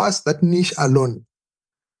 And for us, that niche alone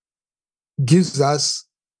gives us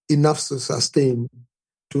enough to sustain,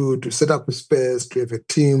 to set up a space, to have a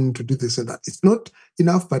team, to do this and that. It's not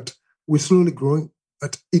enough, but we're slowly growing.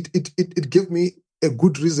 But it gave me a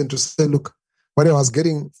good reason to say, look, what I was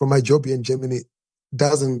getting from my job here in Germany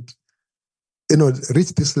doesn't,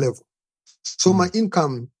 reach this level. So my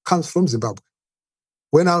income comes from Zimbabwe.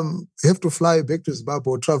 When I have to fly back to Zimbabwe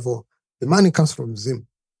or travel, the money comes from Zim,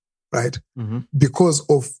 right? Because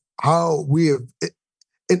of how we have.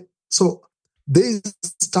 And so there's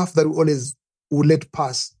stuff that we always will let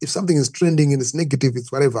pass. If something is trending and it's negative,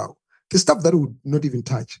 it's whatever. The stuff that we would not even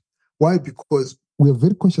touch. Why? Because we are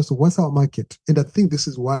very conscious of what's our market. And I think this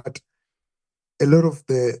is what a lot of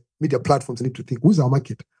the media platforms need to think. Who's our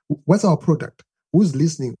market? What's our product? Who's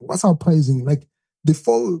listening? What's our pricing? Like the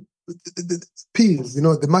four the P's,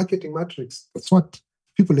 the marketing matrix. That's what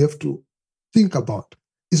people have to think about.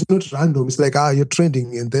 It's not random. It's like, you're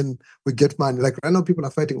trending and then we get money. Like right now, people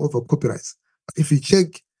are fighting over copyrights. If you check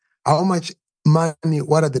how much money,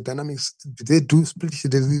 what are the dynamics, do they do split,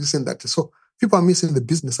 this and that. So people are missing the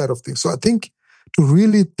business side of things. So I think to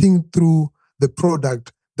really think through the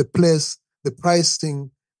product, the place, the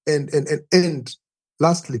pricing, and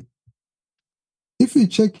lastly, if you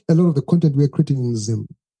check a lot of the content we're creating in Zim,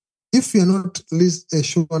 if you're not at least a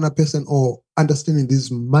showrunner person or understanding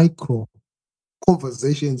these micro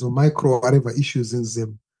conversations or micro whatever issues in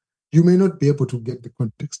them, you may not be able to get the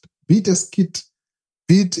context. Be it a skit,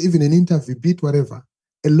 be it even an interview, be it whatever.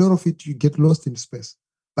 A lot of it you get lost in space.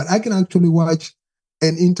 But I can actually watch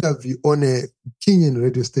an interview on a Kenyan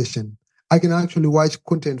radio station. I can actually watch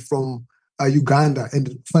content from Uganda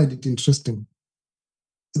and find it interesting.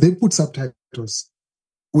 They put subtitles,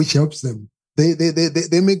 which helps them.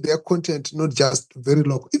 They make their content not just very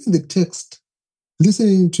local. Even the text,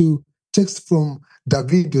 listening to text from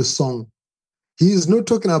Davido's song, he is not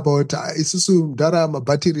talking about isusu dara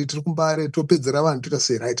mabatiri tikumbare topedzera vanhu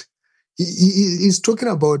say, right? He's talking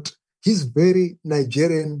about his very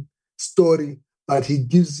Nigerian story, but he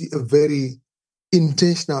gives a very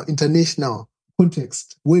intentional, international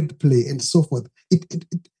context, wordplay, and so forth.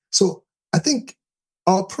 So I think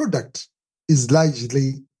our product is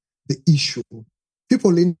largely the issue.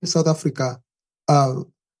 People in South Africa,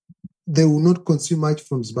 they will not consume much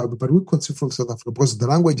from Zimbabwe, but we consume from South Africa because of the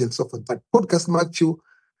language and so forth. But podcast Matthew,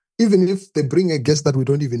 even if they bring a guest that we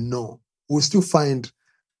don't even know, we'll still find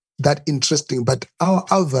that interesting. But our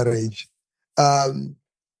average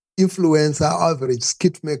influencer, our average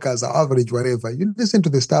skit makers, our average whatever, you listen to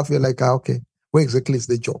the stuff, you're like, okay, where exactly is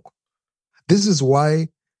the joke? This is why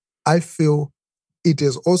I feel it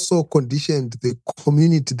has also conditioned the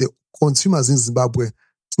community, the consumers in Zimbabwe,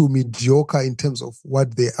 to mediocre in terms of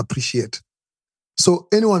what they appreciate. So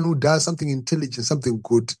anyone who does something intelligent, something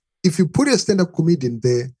good, if you put a stand-up comedian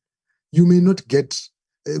there, you may not get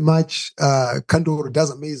much. Kandor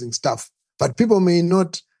does amazing stuff, but people may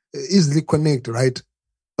not easily connect, right?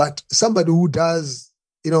 But somebody who does,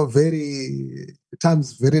 very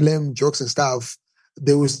lame jokes and stuff,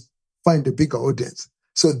 they will find a bigger audience.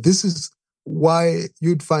 So this is why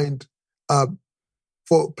you'd find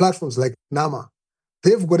for platforms like Nama,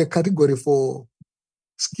 they've got a category for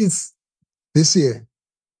skits this year,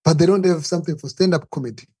 but they don't have something for stand-up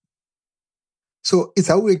comedy. So it's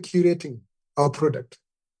how we're curating our product,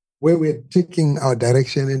 where we're taking our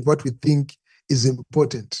direction and what we think is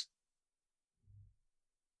important.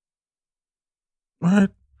 All right.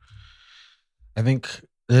 I think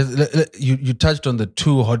you touched on the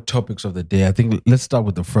two hot topics of the day. I think let's start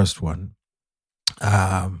with the first one.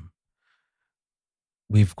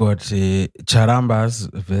 We've got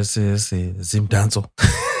Charambas versus Zimdanso.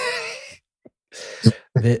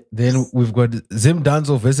 Then we've got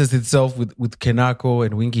Zimdanso versus itself with Kenako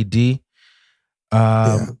and Winky D.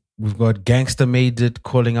 We've got Gangster Made It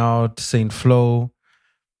calling out Saint Flo.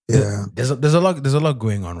 Yeah, there's a lot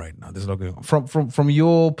going on right now. There's a lot going on. From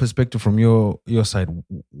your perspective, from your side,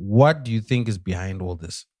 what do you think is behind all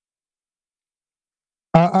this?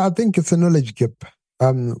 I think it's a knowledge gap.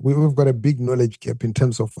 We've got a big knowledge gap in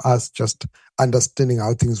terms of us just understanding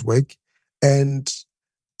how things work, and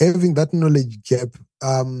having that knowledge gap,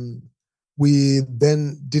 we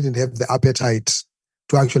then didn't have the appetite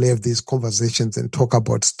to actually have these conversations and talk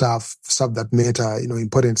about stuff that matter,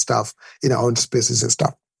 important stuff in our own spaces and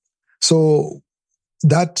stuff. So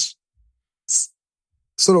that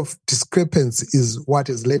sort of discrepancy is what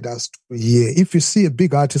has led us to here. If you see a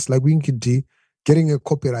big artist like Winky D getting a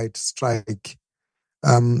copyright strike,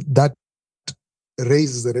 that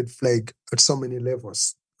raises the red flag at so many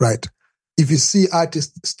levels, right? If you see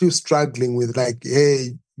artists still struggling with like,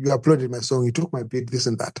 hey, you uploaded my song, you took my beat, this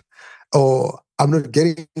and that, or I'm not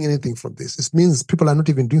getting anything from this, it means people are not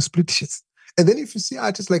even doing split sheets. And then if you see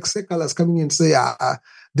artists like Sekalas coming in and say,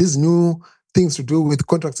 these new things to do with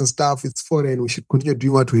contracts and stuff, it's foreign, we should continue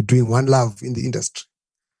doing what we're doing, one love in the industry.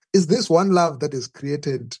 Is this one love that has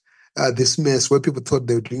created this mess where people thought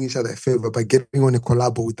they were doing each other a favor by getting on a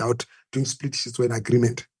collabo without doing split sheets or an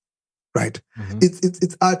agreement, right? Mm-hmm.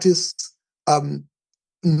 It's artists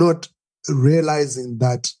not realizing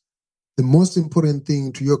that the most important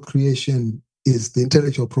thing to your creation is the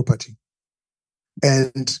intellectual property.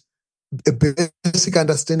 And a basic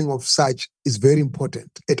understanding of such is very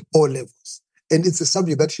important at all levels. And it's a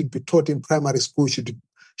subject that should be taught in primary school, should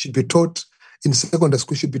be taught in secondary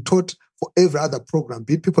school, should be taught for every other program.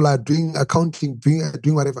 Be it people are doing accounting,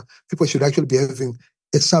 doing whatever, people should actually be having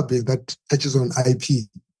a subject that touches on IP,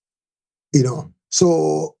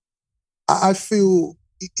 So I feel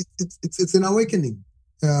it's an awakening.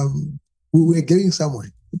 We're getting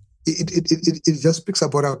somewhere. It just speaks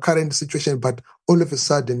about our current situation, but all of a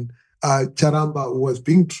sudden, Charamba was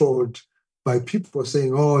being trolled by people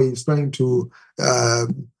saying, "Oh, he's trying to,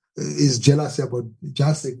 he's jealous about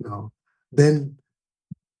Jacek now." Then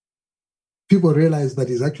people realize that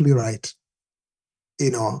he's actually right,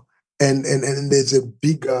 and there's a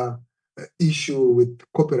bigger issue with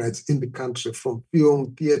copyrights in the country, from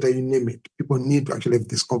film, theater, you name it. People need to actually have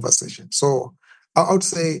this conversation. So I would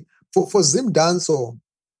say for Zim Danso,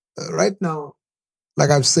 right now, like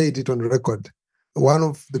I've said it on record, one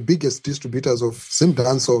of the biggest distributors of Zim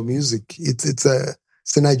Danso music. It's a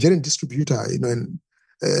Nigerian distributor, and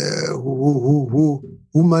who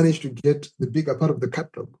managed to get the bigger part of the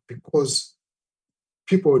catalog because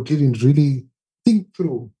people didn't really think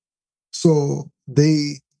through. So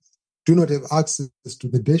they do not have access to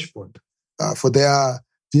the dashboard for their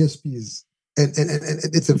DSPs. And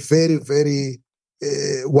it's a very, very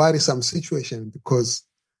worrisome situation because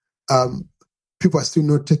people are still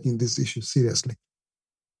not taking this issue seriously.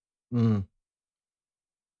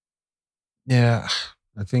 Yeah,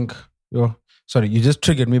 I think sorry, you just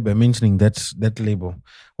triggered me by mentioning that label.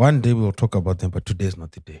 One day we'll talk about them, but today is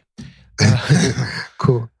not the day.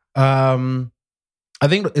 Cool. I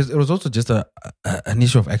think it was also just an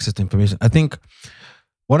issue of access to information. I think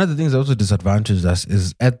one of the things that also disadvantaged us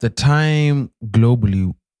is at the time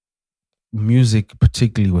globally, music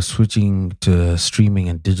particularly was switching to streaming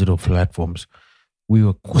and digital platforms. We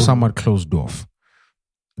were somewhat closed off.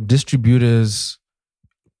 Distributors,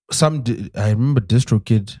 I remember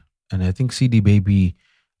DistroKid and I think CD Baby,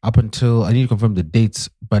 up until I need to confirm the dates,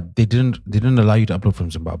 but they didn't allow you to upload from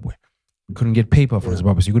Zimbabwe. You couldn't get PayPal from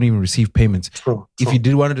Zimbabwe, so you couldn't even receive payments. True. If you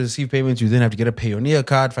did want to receive payments, you then have to get a Payoneer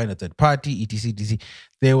card, find a third party, etc.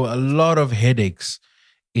 There were a lot of headaches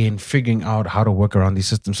in figuring out how to work around these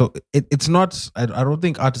systems. So it's not, I don't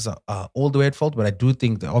think artists are all the way at fault, but I do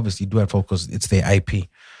think they obviously do at fault because it's their IP.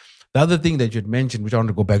 The other thing that you'd mentioned, which I want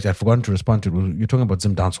to go back to, I'd forgotten to respond to, was you're talking about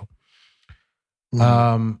Zim Danso.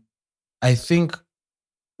 I think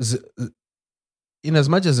in as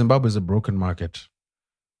much as Zimbabwe is a broken market,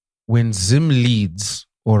 when Zim leads,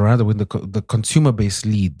 or rather when the consumer base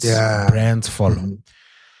leads, brands follow.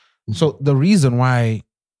 So the reason why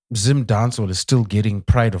Zim Dancehall is still getting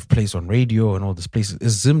pride of place on radio and all these places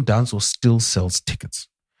is Zim Dancehall still sells tickets.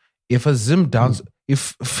 If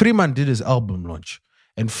if Freeman did his album launch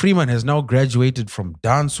and Freeman has now graduated from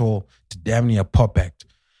dancehall to damn near pop act,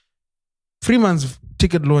 Freeman's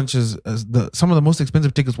ticket launches as some of the most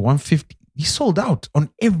expensive tickets were $150. He sold out on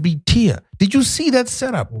every tier. Did you see that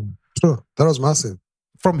setup? Sure, that was massive.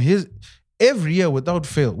 From his every year without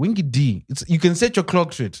fail, Winky D. You can set your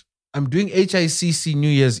clock to it. I'm doing HICC New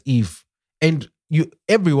Year's Eve, and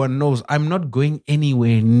everyone knows I'm not going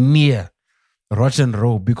anywhere near Rotten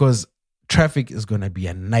Row because traffic is going to be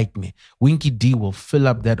a nightmare. Winky D will fill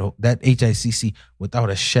up that HICC without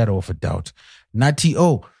a shadow of a doubt. Natty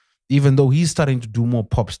O, even though he's starting to do more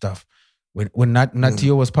pop stuff, when Natty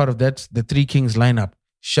O was part of that, the Three Kings lineup,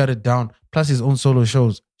 shut it down. Plus his own solo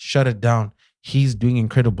shows, shut it down. He's doing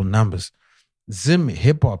incredible numbers. Zim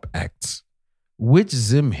hip hop acts. Which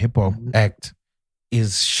Zim hip hop act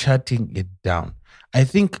is shutting it down? I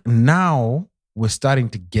think now we're starting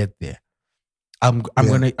to get there. I'm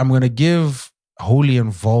gonna give Holy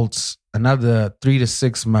and Vaults another 3 to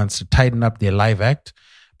 6 months to tighten up their live act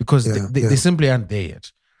because they simply aren't there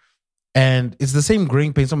yet. And it's the same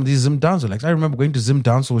growing pain. Some of these Zim Dancehall acts. I remember going to Zim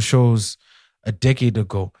Dancehall shows a decade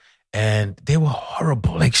ago, and they were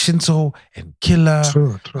horrible, like Shinzo and Killer.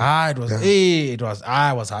 True. I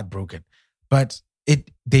was heartbroken. But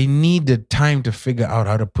they needed time to figure out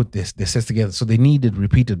how to put their sets together. So they needed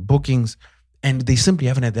repeated bookings, and they simply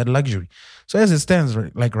haven't had that luxury. So as it stands,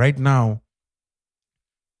 like right now,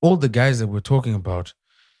 all the guys that we're talking about,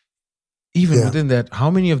 even within that,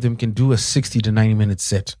 how many of them can do a 60 to 90 minute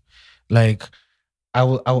set? Like, I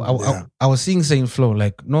was seeing Saint Flo,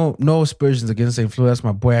 like no aspersions against Saint Flo. That's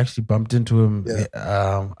my boy. I actually bumped into him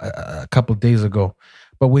a couple of days ago.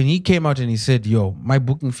 But when he came out and he said, "Yo, my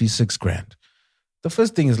booking fee is $6,000," the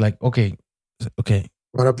first thing is like, okay.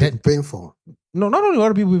 What are people paying for? No, not only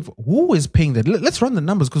what are people paying for. Who is paying that? Let's run the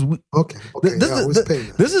numbers because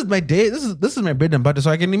this is my day. This is my bread and butter.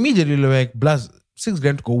 So I can immediately like, blast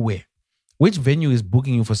 $6,000 to go where? Which venue is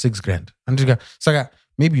booking you for $6,000? And Saga,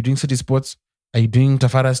 maybe you're doing City Sports. Are you doing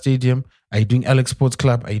Tafara Stadium? Are you doing Alex Sports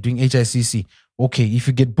Club? Are you doing HICC? Okay, if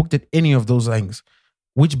you get booked at any of those things,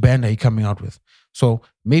 which band are you coming out with? So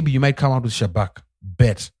maybe you might come out with Shabak.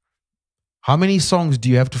 Bet. How many songs do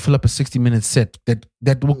you have to fill up a 60-minute set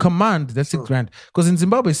that will command that $6,000? Because in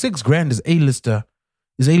Zimbabwe, $6,000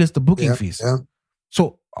 is A-lister booking fees. Yeah.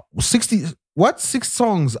 So 6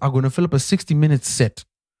 songs are going to fill up a 60-minute set?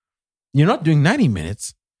 You're not doing 90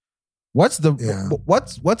 minutes. What's the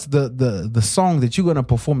song that you're gonna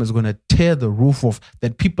perform is gonna tear the roof off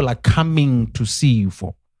that people are coming to see you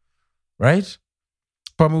for, right?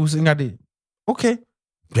 Okay,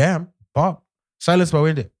 damn, Bob, Silas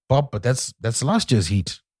Bawende, Bob, but that's last year's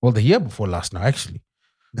heat. Well, the year before last now, actually.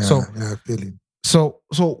 I feel it. So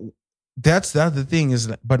that's the other thing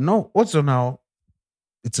is, but no. Also now,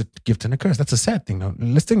 it's a gift and a curse. That's a sad thing. Now,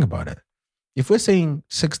 let's think about it. If we're saying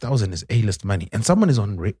 6,000 is A-list money, and someone is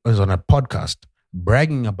on a podcast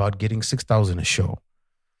bragging about getting 6,000 a show,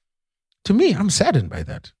 to me, I'm saddened by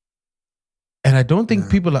that. And I don't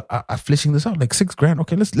think people are fleshing this out. Like $6,000.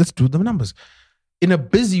 Okay, let's do the numbers. In a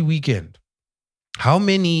busy weekend, how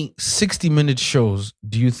many 60-minute shows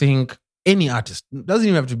do you think any artist, doesn't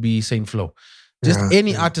even have to be Saint Flo, just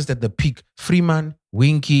any artist at the peak, Freeman,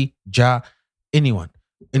 Winky, Ja, anyone,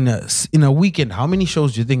 in a weekend, how many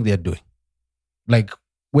shows do you think they're doing? Like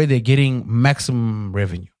where they're getting maximum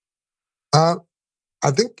revenue? I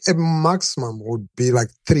think a maximum would be like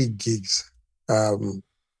 3 gigs.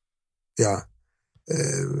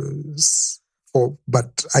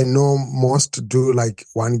 But I know most do like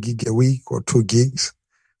 1 gig a week or 2 gigs.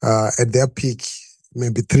 At their peak,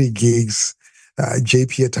 maybe 3 gigs.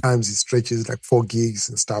 JP at times it stretches like 4 gigs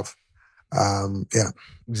and stuff.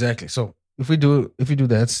 Exactly. So if you do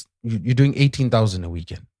that, you're doing 18,000 a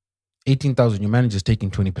weekend. 18,000. Your manager's taking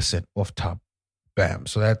 20% off top. Bam.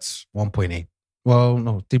 So that's 1.8. Well,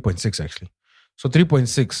 no, 3.6 actually. So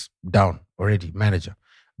 3.6 down already. Manager.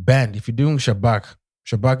 Band. If you're doing Shabak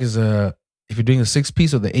is if you're doing a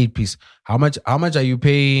 6-piece or the 8-piece, how much are you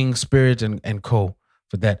paying Spirit and Co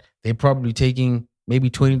for that? They're probably taking maybe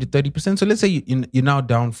 20 to 30%. So let's say you're now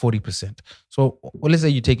down 40%. So let's say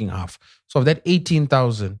you're taking half. So of that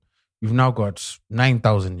 18,000, you've now got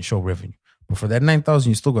 9,000 in show revenue. But for that 9,000,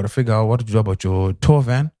 you still got to figure out what to do about your tour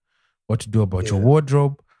van, what to do about your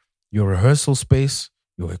wardrobe, your rehearsal space,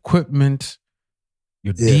 your equipment,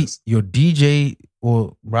 your DJ,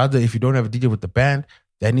 or rather, if you don't have a DJ with the band,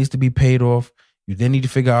 that needs to be paid off. You then need to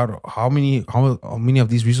figure out how many of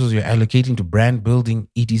these resources you're allocating to brand building,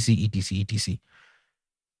 etc.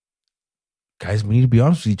 Guys, we need to be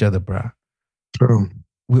honest with each other, bruh. True.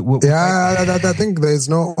 I think there's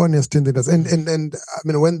no honesty in this. And I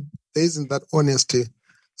mean, when there isn't that honesty,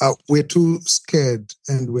 we're too scared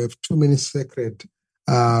and we have too many sacred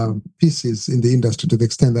pieces in the industry to the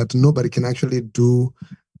extent that nobody can actually do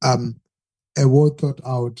a well thought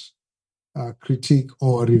out critique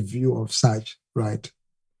or review of such, right?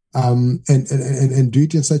 And do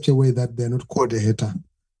it in such a way that they're not called a hater.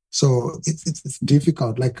 So it's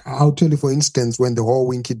difficult. Like I'll tell you, for instance, when the whole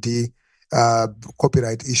Winky D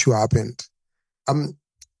copyright issue happened, the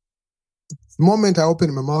moment I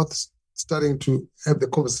opened my mouth, starting to have the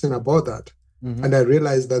conversation about that, and I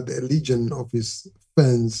realized that the legion of his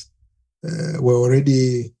fans were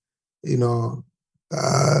already,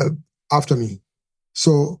 after me.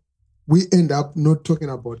 So we end up not talking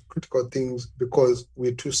about critical things because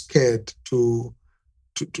we're too scared to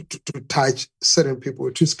touch certain people.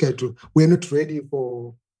 We're too scared we're not ready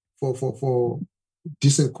for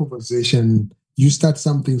decent conversation. You start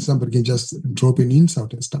something, somebody can just drop an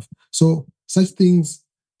insult and stuff. So such things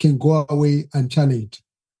can go away unchallenged.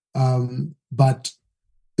 But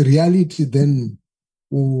reality then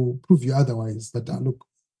will prove you otherwise, that look,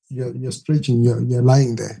 you're stretching, you're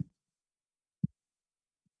lying there.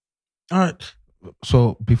 All right.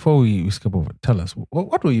 So before we skip over, tell us,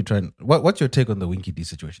 what were you trying? What's your take on the Winky D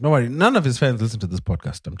situation? Don't worry, none of his fans listen to this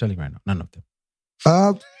podcast. I'm telling you right now, none of them.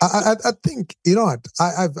 I think, you know what,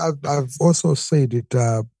 I've also said it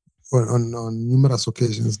on numerous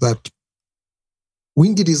occasions that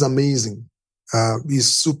Winky D is amazing. He's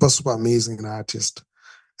super amazing an artist,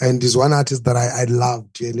 and he's one artist that I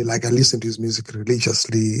love dearly. Like I listen to his music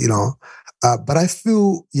religiously, but I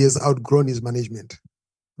feel he has outgrown his management,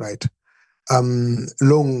 right?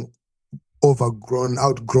 Outgrown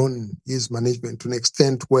his management to an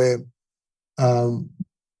extent where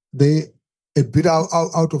they a bit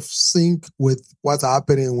out of sync with what's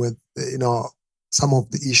happening with some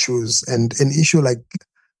of the issues, and an issue like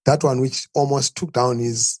that one which almost took down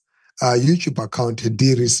his YouTube account.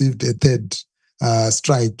 He received a 3rd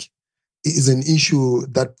strike. Is an issue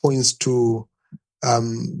that points to a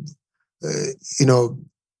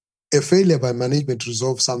failure by management to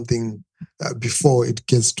resolve something before it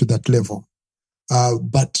gets to that level.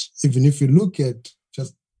 But even if you look at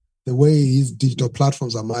just the way his digital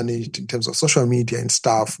platforms are managed in terms of social media and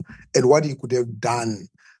stuff, and what he could have done.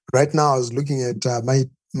 Right now, I was looking at my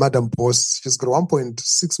Madam Boss. She's got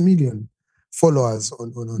 1.6 million followers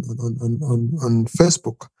on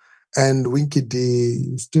Facebook, and Winky D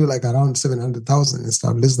is still like around 700,000 and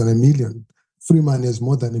stuff, less than 1 million. Freeman has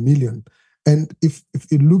more than 1 million. And if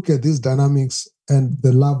you look at these dynamics and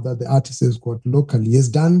the love that the artist has got locally, he has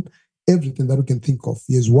done everything that we can think of.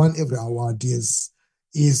 He has won every award. There's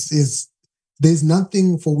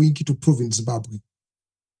nothing for Winky to prove in Zimbabwe.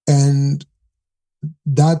 And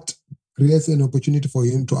that creates an opportunity for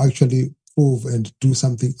him to actually prove and do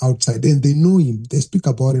something outside. And they know him. They speak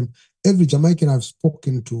about him. Every Jamaican I've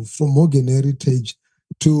spoken to, from Morgan Heritage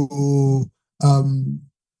to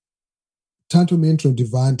Tanto Mentro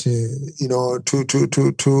Devante,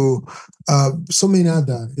 to so many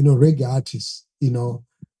other, reggae artists,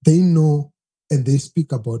 they know and they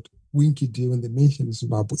speak about Winky D when they mention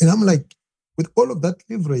Zimbabwe. And I'm like, with all of that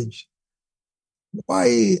leverage,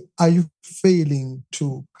 why are you failing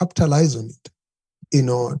to capitalize on it?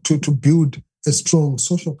 To build a strong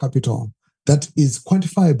social capital that is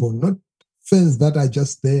quantifiable, not fans that are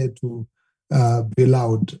just there to be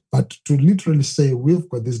loud, but to literally say, we've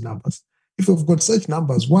got these numbers. If we've got such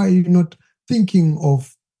numbers, why are you not thinking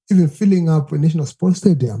of even filling up a national sports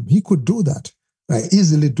stadium? He could do that, right?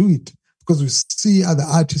 Easily do it, because we see other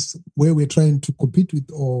artists where we're trying to compete with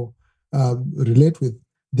or relate with,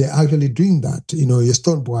 they're actually doing that. Your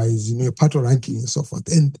Stone Boys, your Pato Ranking and so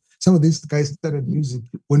forth. And some of these guys started music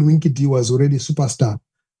when Winky D was already a superstar,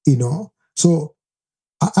 So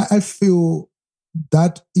I feel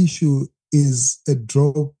that issue is a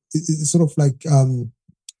drop. It's sort of like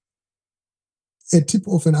a tip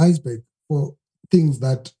of an iceberg for things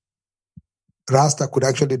that Rasta could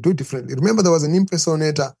actually do differently. Remember, there was an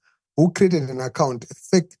impersonator who created an account, a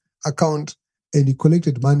fake account, and he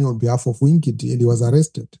collected money on behalf of Winky D, and he was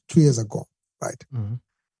arrested 2 years ago, right? Mm-hmm.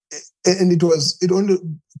 And it only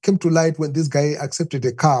came to light when this guy accepted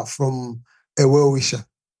a car from a well-wisher,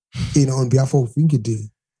 on behalf of Winky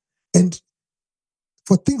D. And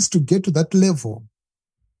for things to get to that level,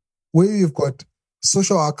 where you've got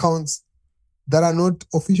social accounts that are not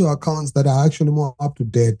official accounts, that are actually more up to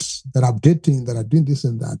date, that are updating, that are doing this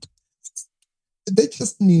and that, they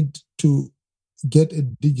just need to get a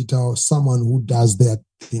digital someone who does their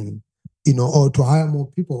thing, or to hire more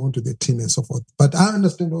people onto the team and so forth. But I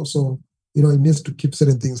understand also, it needs to keep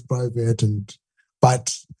certain things private.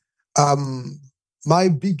 But my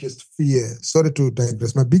biggest fear, sorry to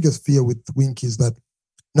digress, my biggest fear with Winky is that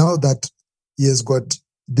now that he has got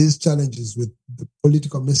these challenges with the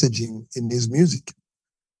political messaging in his music,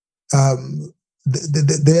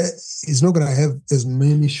 he's not going to have as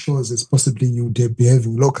many shows as possibly you would be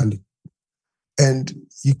having locally. And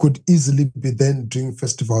he could easily be then doing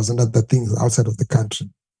festivals and other things outside of the country.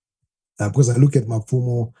 Because I look at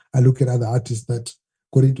Mafumo, I look at other artists that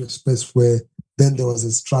got into a space where then there was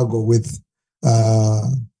a struggle with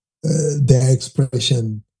their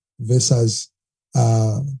expression versus,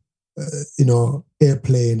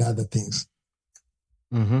 airplay and other things.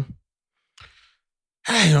 Mm-hmm.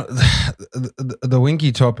 The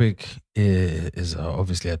Winky topic is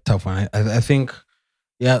obviously a tough one. I think,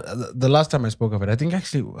 the last time I spoke of it, I think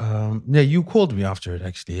actually, you called me after it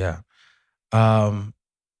actually, yeah.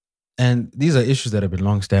 And these are issues that have been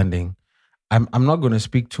long-standing. I'm not going to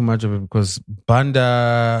speak too much of it because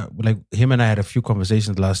Banda, like him and I had a few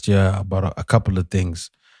conversations last year about a couple of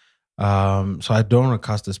things. So I don't want to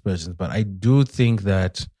cast aspersions, but I do think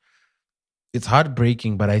that it's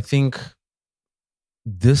heartbreaking. But I think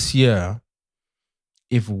this year,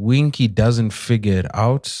 if Winky doesn't figure it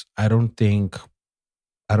out, I don't think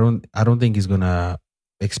he's gonna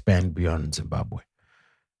expand beyond Zimbabwe.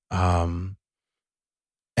 And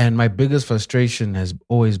my biggest frustration has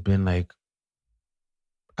always been like,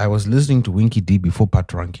 I was listening to Winky D before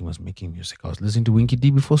Pat Ranking was making music. I was listening to Winky D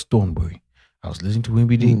before Stoneboy. I was listening to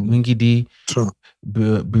Winky D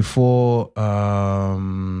before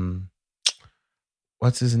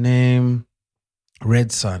what's his name?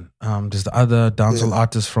 Red Sun. There's the other dancehall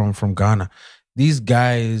artist from Ghana. These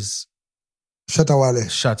guys,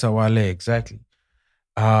 Shatawale, exactly.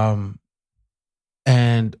 And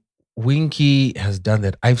Winky has done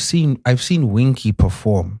that. I've seen Winky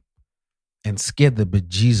perform and scared the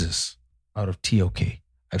bejesus out of TOK.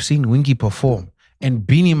 I've seen Winky perform and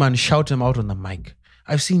Beanie Man shout him out on the mic.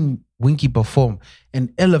 I've seen Winky perform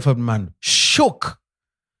and Elephant Man shook.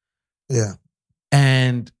 Yeah.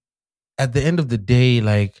 And at the end of the day,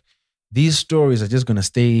 like, these stories are just going to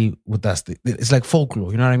stay with us. It's like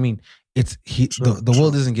folklore, you know what I mean? The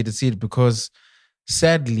world doesn't get to see it because,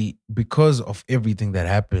 sadly, because of everything that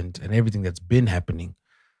happened and everything that's been happening,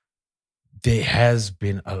 there has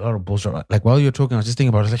been a lot of bullshit. Like, while you're talking, I was just thinking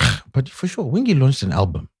about it. I was like, but for sure, Winky launched an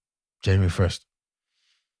album January 1st.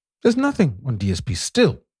 There's nothing on DSP.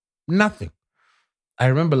 Still, nothing. I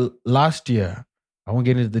remember last year, I won't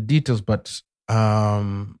get into the details, but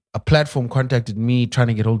a platform contacted me trying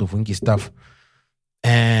to get hold of Winky stuff.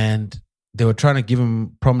 And they were trying to give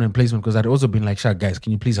him prominent placement because I'd also been like, Shaq, guys,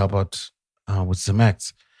 can you please help out with some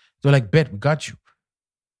acts? They were like, bet, we got you.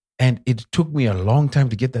 And it took me a long time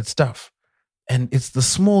to get that stuff. And it's the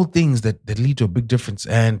small things that lead to a big difference.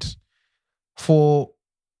 And for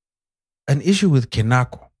an issue with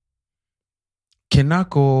Kenako.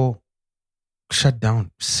 Kenako shut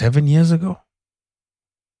down 7 years ago.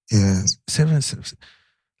 Yes. Seven.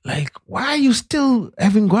 Like, why are you still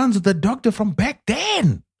having guns with the doctor from back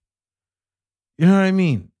then? You know what I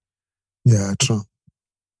mean? Yeah, true.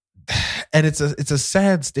 And it's a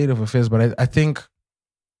sad state of affairs, but I think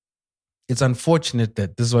it's unfortunate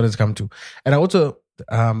that this is what it's come to. And I also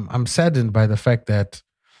I'm saddened by the fact that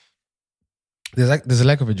there's a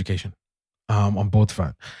lack of education on both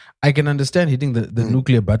fronts. I can understand hitting the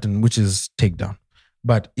nuclear button, which is takedown.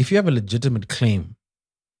 But if you have a legitimate claim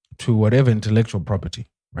to whatever intellectual property,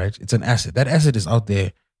 right? It's an asset. That asset is out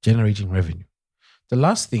there generating revenue. The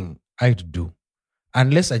last thing I'd do,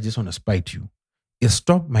 unless I just want to spite you, is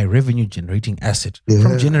stop my revenue generating asset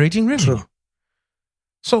from generating revenue. True.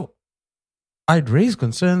 So I'd raise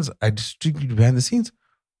concerns. I'd strictly do behind the scenes.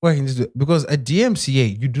 What I can just do, because at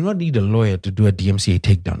DMCA, you do not need a lawyer to do a DMCA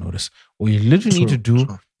takedown notice. What you literally need to do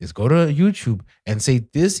is go to YouTube and say,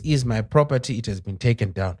 this is my property. It has been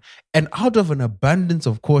taken down. And out of an abundance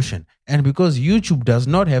of caution, and because YouTube does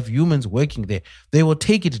not have humans working there, they will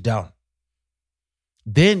take it down.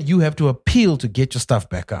 Then you have to appeal to get your stuff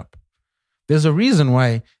back up. There's a reason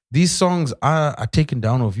why these songs are taken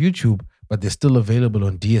down off YouTube, but they're still available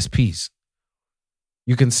on DSPs.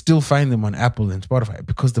 You can still find them on Apple and Spotify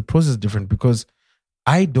because the process is different. Because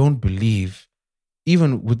I don't believe,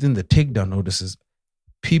 even within the takedown notices,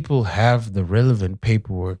 people have the relevant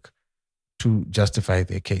paperwork to justify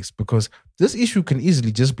their case. Because this issue can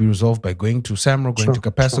easily just be resolved by going to Samro, going to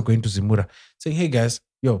Capasso, going to Zimura, saying, hey guys,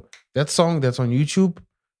 yo, that song that's on YouTube,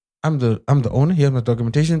 I'm the owner. Here's my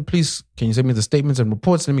documentation. Please, can you send me the statements and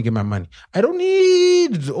reports? Let me get my money. I don't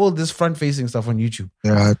need all this front-facing stuff on YouTube.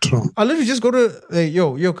 Yeah, true. I'll literally just go to,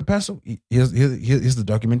 yo, Capasso, here's the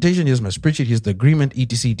documentation, here's my spreadsheet, here's the agreement,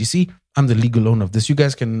 etc, etc. I'm the legal owner of this. You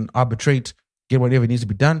guys can arbitrate, get whatever needs to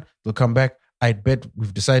be done. They'll come back. I bet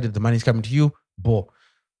we've decided the money's coming to you.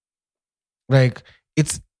 Like,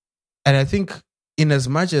 and I think in as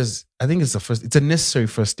much as, I think it's a necessary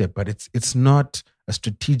first step, but it's not a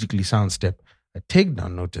strategically sound step. A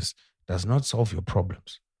takedown notice does not solve your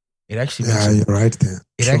problems. It actually you're right there.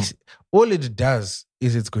 All it does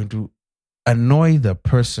is it's going to annoy the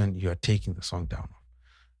person you're taking the song down.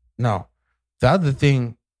 Now, the other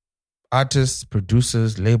thing, artists,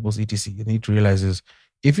 producers, labels, etc., you need to realize is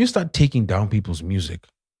if you start taking down people's music,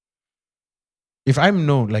 if I'm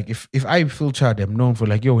known, like if I Phil Chad am known for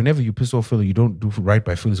like, yo, whenever you piss off Phil, you don't do right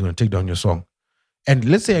by Phil, he's going to take down your song. And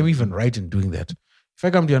let's say I'm even right in doing that. If I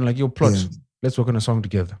come to you and like, yo, Plot, let's work on a song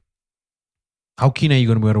together. How keen are you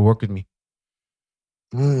going to be able to work with me?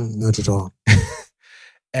 Not at all.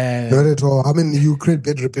 And not at all. I mean, you create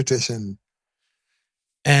bad reputation.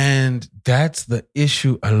 And that's the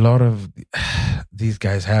issue a lot of these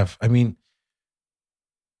guys have. I mean,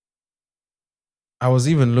 I was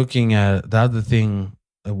even looking at the other thing,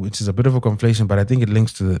 which is a bit of a conflation, but I think it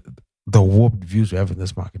links to the warped views we have in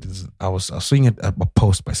this market. I was seeing a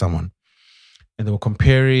post by someone, and they were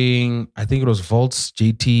comparing, I think it was Volt's,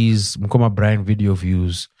 JT's, Mkoma Brian video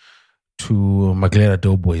views to Maglera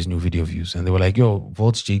Doughboy's new video views. And they were like, yo,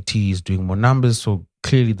 Volt's JT is doing more numbers, so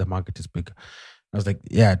clearly the market is bigger. I was like,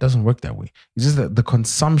 yeah, it doesn't work that way. It's just that the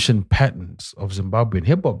consumption patterns of Zimbabwean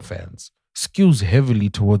hip-hop fans skews heavily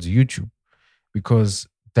towards YouTube because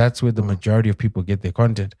that's where the majority of people get their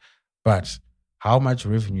content. But how much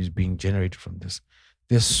revenue is being generated from this?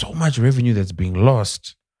 There's so much revenue that's being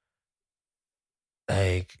lost.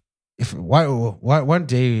 Like, one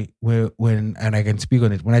day when and I can speak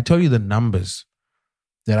on it, when I tell you the numbers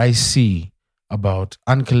that I see about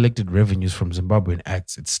uncollected revenues from Zimbabwean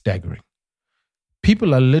acts, it's staggering.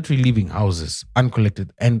 People are literally leaving houses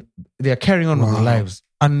uncollected and they are carrying on with their lives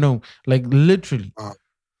unknown, like literally.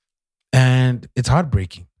 And it's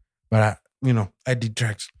heartbreaking, but I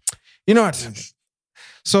detract. You know what?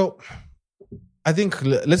 So I think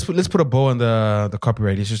let's put a bow on the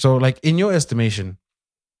copyright issue. So, like, in your estimation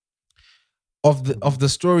of the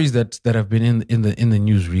stories that have been in the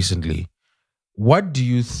news recently, what do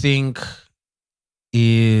you think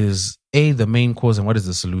is the main cause and what is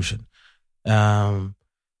the solution? And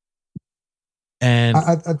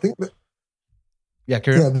I think that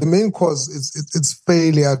the main cause is it's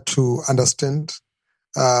failure to understand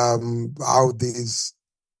how these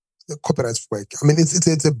copyrights work. I mean,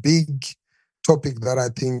 it's a big topic that I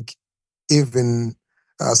think even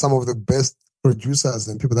some of the best producers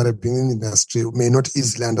and people that have been in the industry may not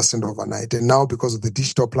easily understand overnight. And now, because of the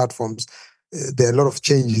digital platforms, there are a lot of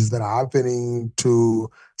changes that are happening to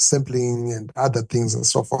sampling and other things and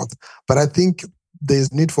so forth. But I think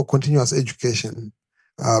there's need for continuous education.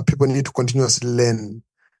 People need to continuously learn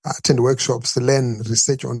attend workshops, learn,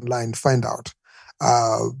 research online, find out.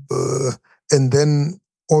 And then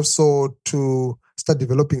also to start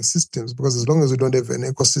developing systems, because as long as we don't have an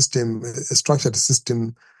ecosystem, a structured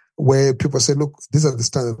system where people say, look, these are the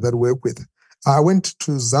standards that we work with. I went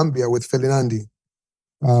to Zambia with Felinandi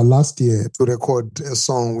last year to record a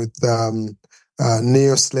song with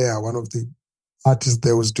Neo Slayer, one of the artists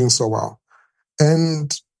there was doing so well.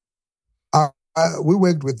 And we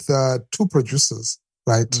worked with 2 producers,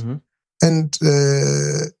 right? Mm-hmm. And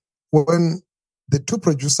when the 2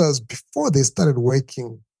 producers, before they started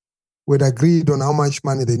working, we'd agreed on how much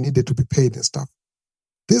money they needed to be paid and stuff.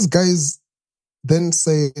 These guys then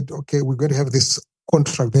said, okay, we're going to have this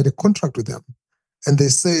contract. They had a contract with them. And they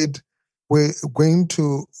said, we're going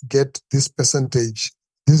to get this percentage.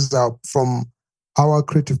 This is from our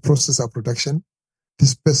creative process, our production.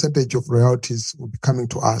 This percentage of royalties will be coming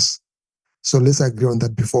to us. So let's agree on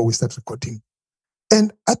that before we start recording.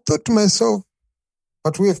 And I thought to myself,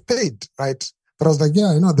 but we have paid, right? But I was like,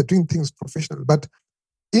 yeah, they're doing things professional. But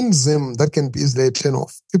in Zim, that can be easily turned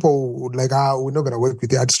off. People would like, we're not going to work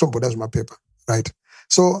with you. I just don't put that on my paper, right?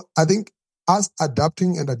 So I think us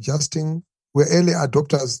adapting and adjusting, we're early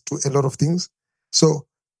adopters to a lot of things. So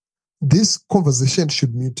this conversation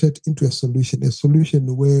should mutate into a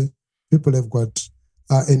solution where people have got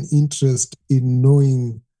an interest in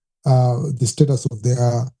knowing the status of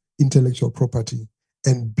their intellectual property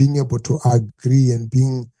and being able to agree and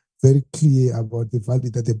being very clear about the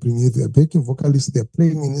value that they bring. If they're backing vocalists, they're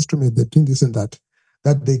playing an instrument, they're doing this and that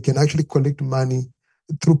they can actually collect money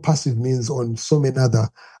through passive means on so many other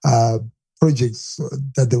projects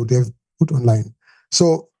that they would have put online.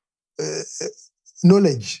 So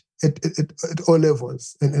knowledge at all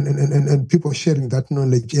levels and people sharing that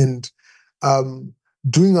knowledge and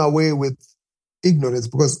doing away with ignorance,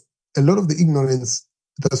 because a lot of the ignorance,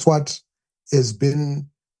 that's what has been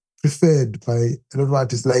preferred by a lot of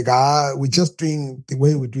artists, like, we're just doing the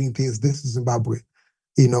way we're doing things. This is Zimbabwe,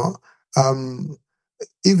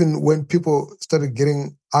 even when people started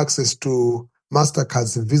getting access to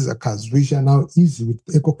MasterCards and Visa cards, which are now easy with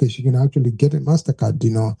EcoCash, you can actually get a MasterCard,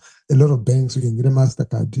 a lot of banks, you can get a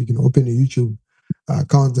MasterCard, you can open a YouTube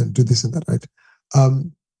account and do this and that, right?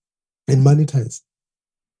 And monetize.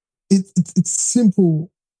 It's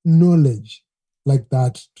simple knowledge like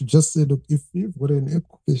that to just say, look, if you've got an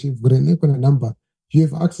EcoCash, you've got an Eco number, you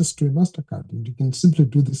have access to a MasterCard and you can simply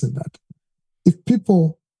do this and that. If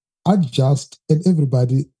people adjust and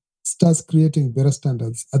everybody starts creating better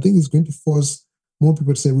standards, I think it's going to force more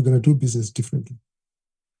people to say we're going to do business differently,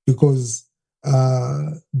 because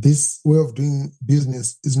this way of doing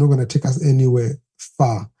business is not going to take us anywhere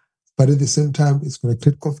far. But at the same time, it's going to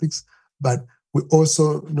create conflicts. But we're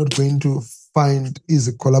also not going to find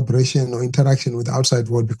easy collaboration or interaction with the outside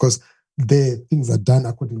world, because there things are done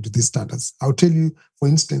according to these standards. I'll tell you, for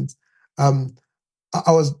instance, I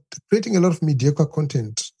was creating a lot of mediocre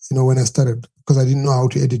content, when I started, because I didn't know how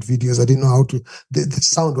to edit videos. I didn't know how to, the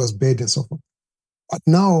sound was bad and so forth. But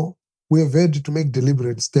now we have had to make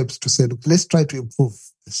deliberate steps to say, look, let's try to improve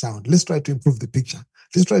the sound. Let's try to improve the picture.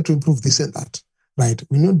 Let's try to improve this and that, right?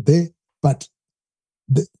 We're not there, but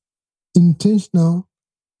the intentional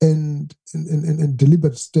and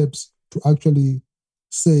deliberate steps to actually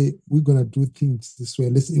say, we're going to do things this way.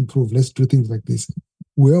 Let's improve. Let's do things like this.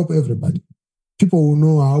 We help everybody. People will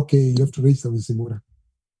know, okay, you have to register with Zimura,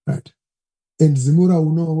 right? And Zimura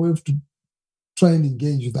will know we have to try and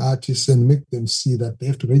engage with artists and make them see that they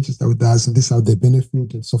have to register with us and this is how they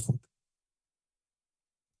benefit and so forth.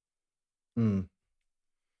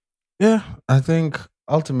 Yeah, I think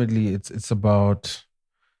ultimately it's about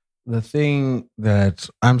the thing that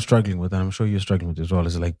I'm struggling with, and I'm sure you're struggling with as well,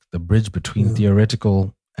 is like the bridge between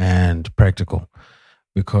theoretical and practical.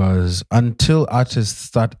 Because until artists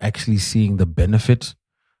start actually seeing the benefit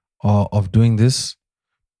of doing this,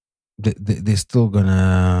 they're still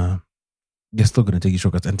gonna take these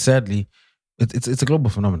shortcuts. And sadly, it's a global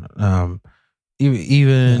phenomenon.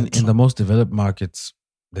 Even in the most developed markets,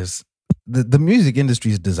 there's the music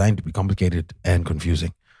industry is designed to be complicated and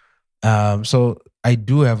confusing. So I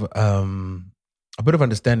do have a bit of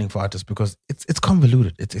understanding for artists, because it's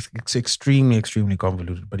convoluted. It's extremely, extremely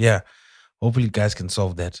convoluted. But yeah, hopefully guys can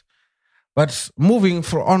solve that. But moving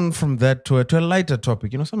on from that to a lighter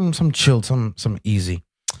topic, some chill, some easy.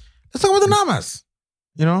 Let's talk about the Namas.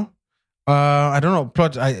 I don't know,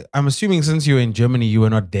 Plot. I'm assuming since you were in Germany, you were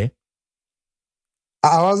not there.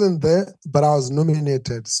 I wasn't there, but I was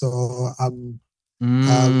nominated, so I'm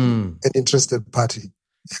an interested party.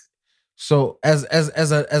 So, as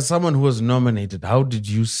someone who was nominated, how did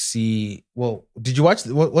you see? Well, did you watch?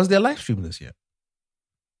 Was there a live stream this year?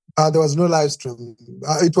 There was no live stream.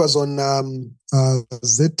 It was on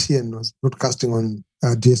ZTN, was broadcasting on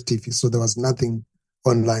DSTV, so there was nothing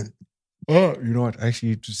online. Oh, you know what?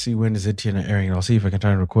 Actually, to see when is it airing, I'll see if I can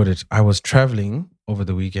try and record it. I was traveling over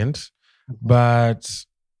the weekend, but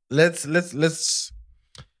let's.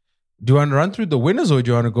 Do you want to run through the winners, or do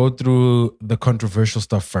you want to go through the controversial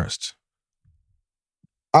stuff first?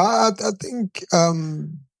 I think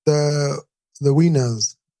the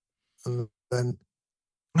winners, and then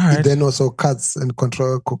Right. Then also cuts and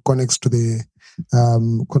connects to the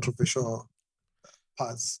controversial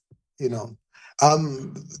parts. There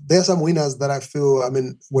are some winners that I feel,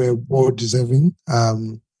 were more deserving.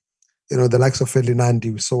 The likes of Ferdinand,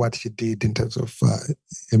 we saw what he did in terms of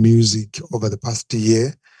music over the past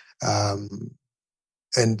year, and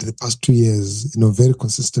the past 2 years. Very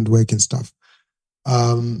consistent work and stuff.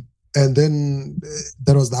 And then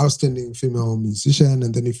there was the outstanding female musician,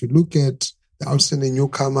 and then if you look at the outstanding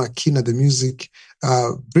newcomer, Kina the Music,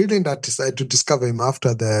 brilliant artist. I had to discover him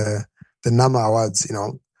after the NAMA Awards,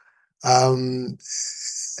 and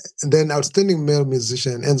then outstanding male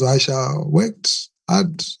musician, Enzo Aisha, worked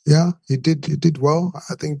hard. Yeah, he did well.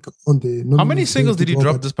 I think on the... How many singles did he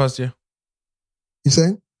drop this past year? You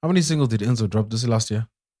saying? How many singles did Enzo drop this last year?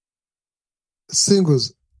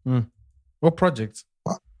 Singles? What projects?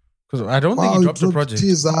 Because I don't think he dropped a project.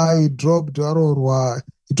 He dropped Arorwa.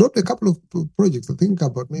 He dropped a couple of projects, I think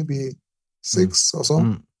about maybe 6 or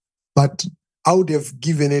so. But I would have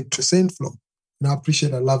given it to Saint Flo. And I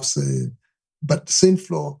appreciate, I love saying, but Saint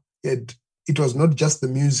Flo, it was not just the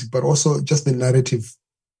music, but also just the narrative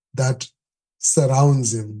that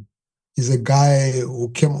surrounds him. He's a guy who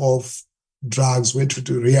came off drugs, went to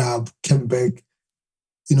do rehab, came back,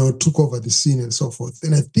 took over the scene and so forth.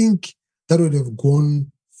 And I think that would have gone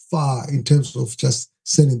far in terms of just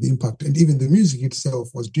selling the impact. And even the music itself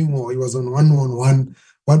was doing more. It was on 1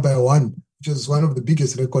 by 1, which was one of the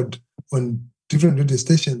biggest record on different radio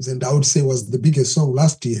stations. And I would say was the biggest song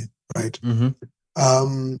last year, right?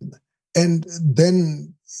 And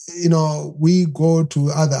then, we go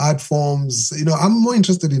to other art forms. I'm more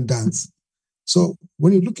interested in dance. So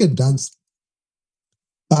when you look at dance,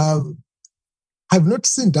 I've not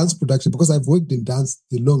seen dance production because I've worked in dance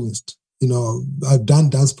the longest. I've done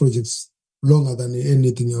dance projects longer than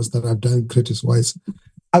anything else that I've done creative-wise.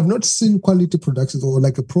 I've not seen quality productions or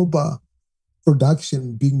like a proper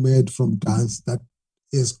production being made from dance that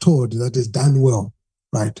is taught, that is done well,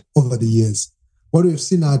 right, over the years. What we've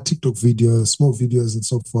seen are TikTok videos, small videos and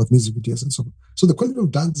so forth, music videos and so on. So the quality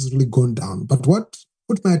of dance has really gone down. But what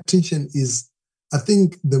put my attention is, I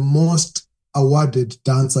think the most awarded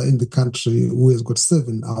dancer in the country who has got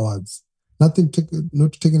 7 awards. Not to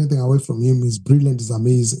take anything away from him. He's brilliant, he's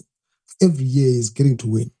amazing. Every year he's getting to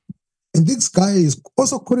win. And this guy is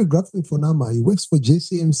also choreographing for NAMA. He works for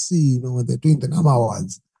JCMC, when they're doing the NAMA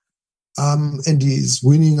Awards. And he's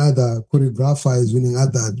winning either choreographer, he's winning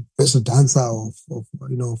either best dancer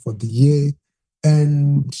for the year.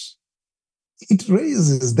 And it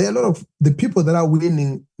raises, there are a lot of the people that are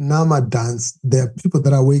winning NAMA dance, there are people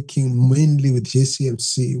that are working mainly with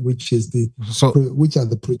JCMC, which are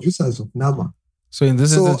the producers of NAMA. So in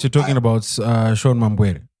this instance, you're talking about Sean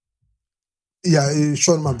Mambwere. Yeah,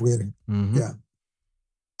 Sean Mambwere. Mm-hmm. Yeah.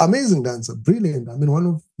 Amazing dancer, brilliant. One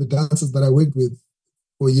of the dancers that I worked with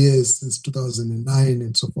for years, since 2009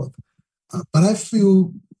 and so forth. But I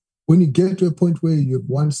feel when you get to a point where you've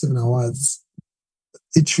won 7 awards,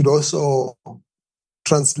 it should also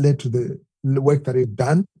translate to the work that you've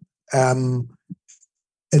done, and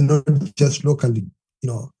not just locally.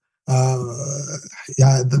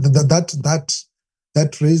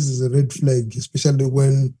 That raises a red flag, especially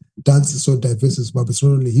when dance is so diverse as well. It's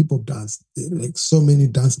not only hip hop dance, like so many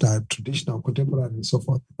dance types, traditional, contemporary, and so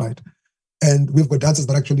forth, right? And we've got dancers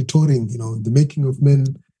that are actually touring. The Making of Men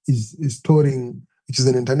is touring, which is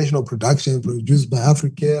an international production produced by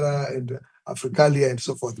Africara and Africalia and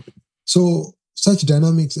so forth. So such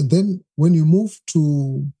dynamics. And then when you move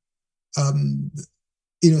to,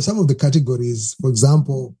 some of the categories, for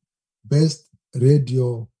example, best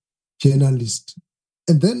radio journalist.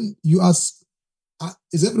 And then you ask,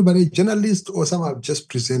 is everybody a journalist or some are just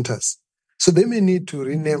presenters? So they may need to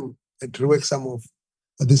rename and rework some of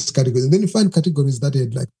these categories. And then you find categories that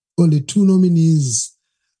had like only 2 nominees.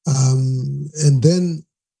 And then,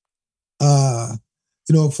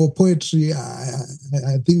 for poetry,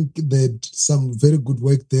 I think that some very good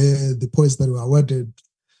work there. The poets that were awarded,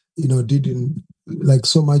 did in like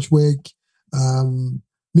so much work.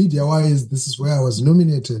 Media-wise, this is where I was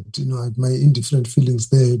nominated. I had my indifferent feelings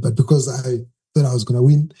there, but because I thought I was going to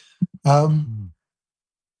win.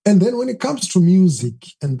 And then when it comes to music,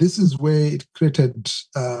 and this is where it created,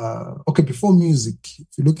 before music, if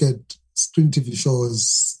you look at screen TV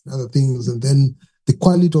shows, other things, and then the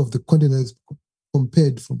quality of the content is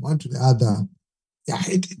compared from one to the other,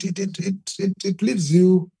 it leaves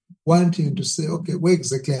you wanting to say, okay, where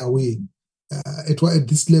exactly are we? At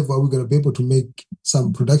this level, are we going to be able to make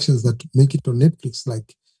some productions that make it on Netflix,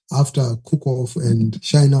 like after Cook Off and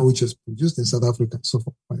China, which was produced in South Africa and so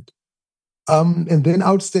forth, right? And then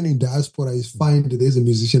outstanding diaspora is fine. There's a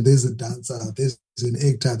musician, there's a dancer, there's an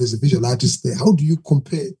actor, there's a visual artist there. How do you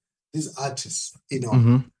compare these artists?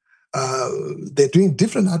 They're doing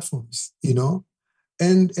different art forms,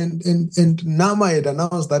 And Nama had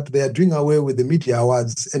announced that they are doing away with the media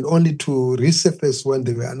awards and only to resurface when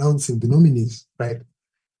they were announcing the nominees, right?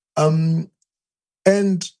 And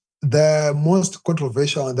the most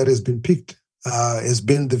controversial one that has been picked has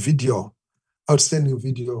been the video, outstanding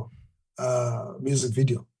video. Music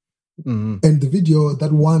video. Mm-hmm. And the video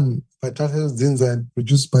that won by Tata Zinza and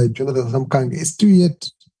produced by Jonathan Samkang is still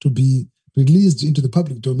yet to be released into the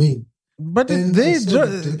public domain. But they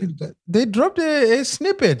dropped a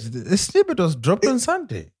snippet. A snippet was dropped on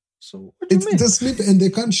Sunday. So what do you mean? It's a snippet, and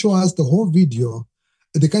they can't show us the whole video.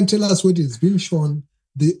 They can't tell us what is being shown.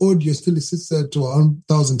 The audio still sits at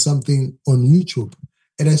 1,000 something on YouTube.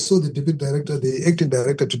 And I saw the deputy director, the acting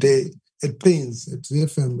director today, at pains at the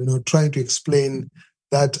FM, trying to explain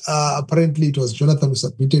that apparently it was Jonathan who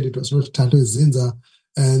submitted, it was not Tato Zinza,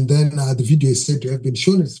 and then the video is said to have been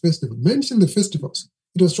shown at this festival. Mention the festivals.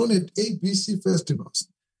 It was shown at ABC festivals.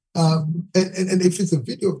 And if it's a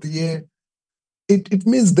video of the year, it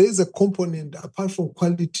means there's a component, apart from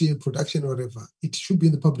quality and production or whatever, it should be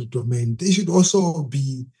in the public domain. There should also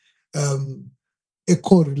be a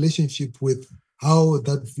core relationship with how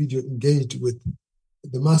that video engaged with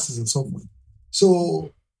the masses and so forth.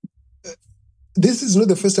 So this is not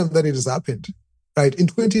the first time that it has happened, right? In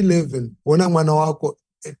 2011, Mhako,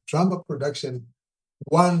 a drama production,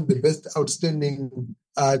 won the best outstanding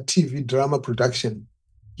TV drama production.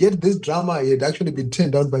 Yet this drama had actually been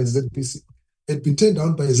turned down by ZBC. It had been turned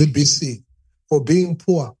down by ZBC for being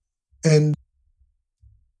poor, and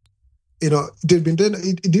it had been turned.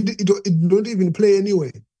 It didn't even play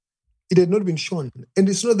anyway. It had not been shown. And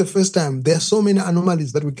it's not the first time. There are so many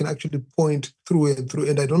anomalies that we can actually point through and through.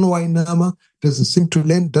 And I don't know why Nama doesn't seem to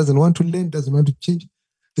learn, doesn't want to learn, doesn't want to change.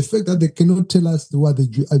 The fact that they cannot tell us who are the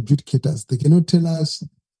adjudicators. They cannot tell us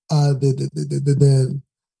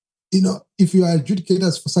if you are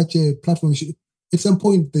adjudicators for such a platform, at some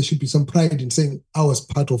point there should be some pride in saying, I was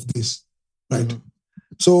part of this, right? Mm-hmm.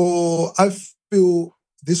 So I feel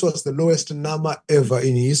this was the lowest Nama ever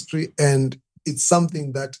in history, and it's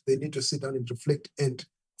something that they need to sit down and reflect and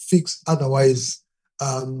fix. Otherwise,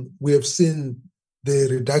 we have seen the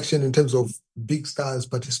reduction in terms of big stars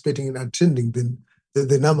participating in attending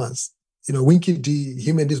the Namas. Winky D,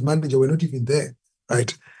 him and his manager were not even there,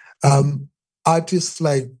 right? Artists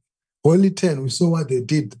like Holy 10, we saw what they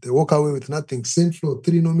did. They walk away with nothing. Saint Flo,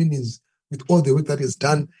 3 nominees. With all the work that is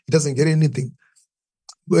done, he doesn't get anything.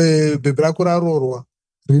 Bebrakura Rorwa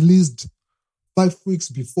released 5 weeks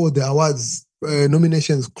before the awards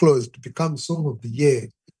nominations closed to become Song of the Year.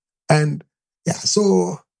 And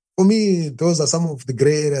so for me, those are some of the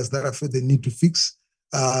gray areas that I feel they need to fix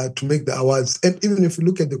to make the awards. And even if you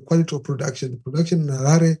look at the quality of production, the production in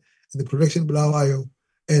Harare and the production in Bulawayo,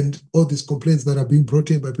 and all these complaints that are being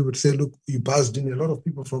brought in by people to say, look, you buzzed in a lot of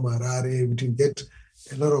people from Harare, we didn't get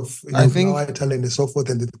a lot of Bulawayo talent and so forth,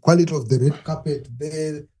 and the quality of the red carpet,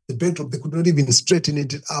 the bedroom, they could not even straighten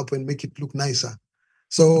it up and make it look nicer.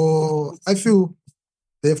 So I feel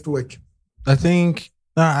they have to work. I think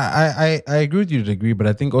I agree with you to agree, but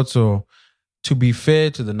I think also to be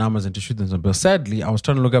fair to the numbers and to shoot them. But sadly, I was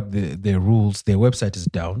trying to look up their rules. Their website is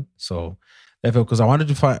down. So because I wanted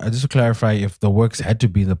to find just to clarify if the works had to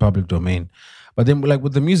be in the public domain. But then like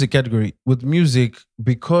with the music category, with music,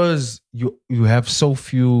 because you have so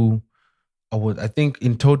few awards, I think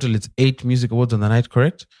in total it's 8 music awards on the night,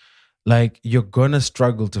 correct? Like you're gonna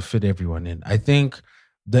struggle to fit everyone in. I think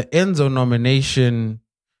the Enzo nomination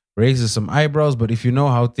raises some eyebrows, but if you know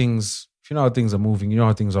how things are moving, you know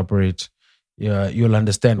how things operate, you'll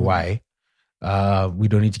understand why. We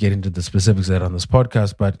don't need to get into the specifics of that on this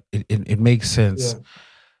podcast, but it makes sense.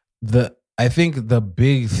 Yeah. I think the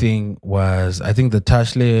big thing was, I think the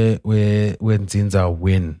Tashle when Zinza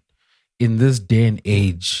win in this day and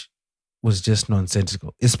age was just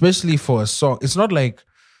nonsensical, especially for a song. It's not like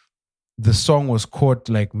the song was caught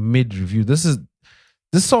like mid-review. This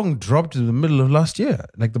song dropped in the middle of last year.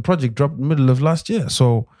 Like the project dropped in the middle of last year.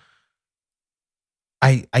 So I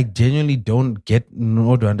I genuinely don't get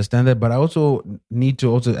nor to understand that, but I also need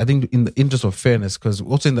to I think in the interest of fairness, because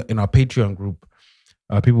also in our Patreon group,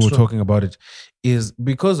 people were talking about it, is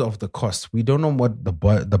because of the cost. We don't know what the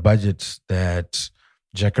budget that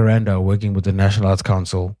Jacaranda are working with the National Arts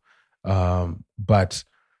Council, but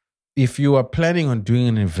if you are planning on doing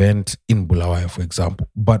an event in Bulawayo, for example,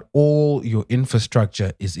 but all your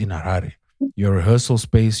infrastructure is in Harare, your rehearsal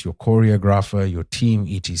space, your choreographer, your team,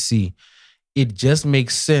 etc., it just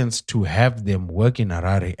makes sense to have them work in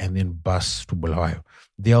Harare and then bus to Bulawayo.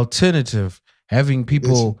 The alternative, having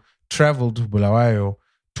people travel to Bulawayo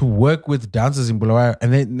to work with dancers in Bulawayo,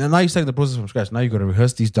 and then now you start the process from scratch. Now you got to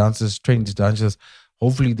rehearse these dancers, train these dancers.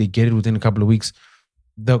 Hopefully they get it within a couple of weeks.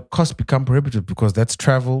 The costs become prohibitive because that's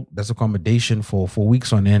travel, that's accommodation for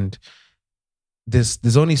weeks on end.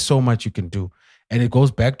 There's only so much you can do, and it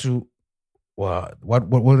goes back to what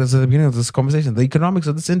was at the beginning of this conversation. The economics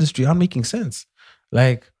of this industry aren't making sense.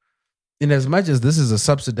 Like, in as much as this is a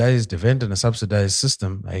subsidized event and a subsidized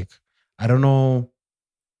system, like, I don't know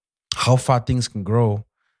how far things can grow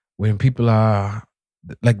when people are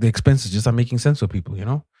like, the expenses just are making sense for people, you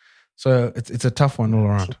know? So it's a tough one all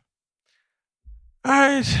around. All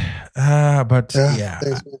right. But yeah,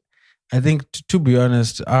 I think to be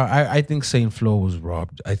honest, I think Saint Flo was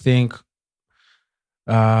robbed. I think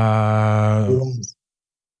if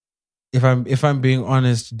I'm being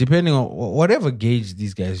honest, depending on whatever gauge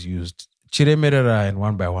these guys used, Chire Merera and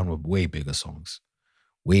One by One were way bigger songs.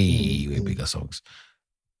 Way bigger songs.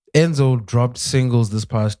 Enzo dropped singles this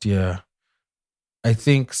past year. I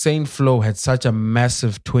think Saint Flo had such a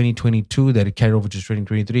massive 2022 that it carried over to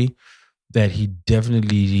 2023 that he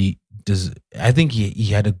definitely does. I think he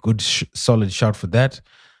had a good solid shot for that.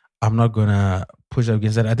 I'm not gonna push up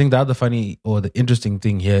against that. I think the other funny or the interesting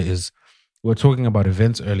thing here is, we were talking about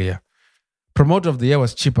events earlier. Promoter of the year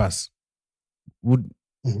was Chipas. Would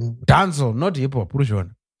dancehall, not hip hop.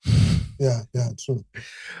 Yeah, true.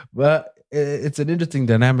 But it's an interesting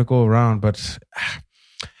dynamic all around. But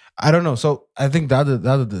I don't know. So I think the other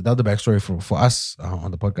backstory for us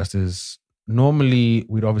on the podcast is, normally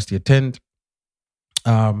we'd obviously attend.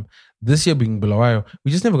 This year being Bulawayo,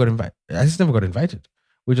 we just never got invited. I just never got invited,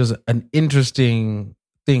 which was an interesting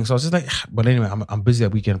thing. So I was just like, but anyway, I'm busy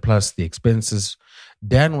that weekend, plus the expenses.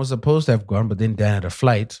 Dan was supposed to have gone, but then Dan had a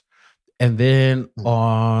flight. And then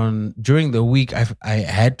during the week, I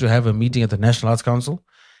had to have a meeting at the National Arts Council.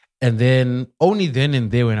 And then only then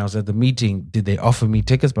and there, when I was at the meeting, did they offer me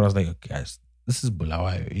tickets. But I was like, okay, guys, this is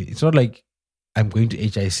Bulawayo. It's not like I'm going to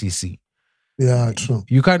HICC. Yeah, true.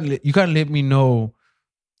 You can't let me know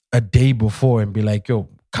a day before and be like, yo,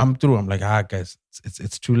 come through. I'm like, guys,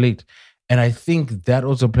 it's too late. And I think that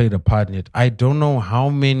also played a part in it. I don't know how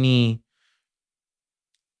many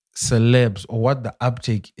celebs or what the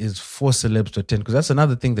uptake is for celebs to attend, because that's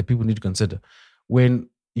another thing that people need to consider. When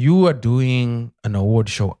you are doing an award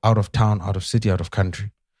show out of town, out of city, out of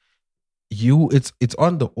country, it's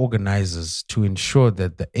on the organizers to ensure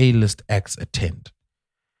that the A-list acts attend.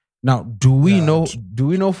 Now, do we know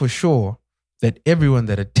for sure that everyone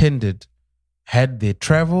that attended had their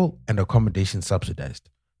travel and accommodation subsidized?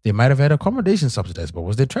 They might have had accommodation subsidized, but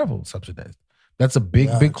was their travel subsidized? That's a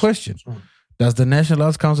big question. True. Does the National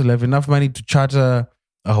Arts Council have enough money to charter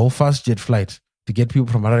a whole fast jet flight to get people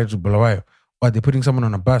from Harare to Bulawayo? Or are they putting someone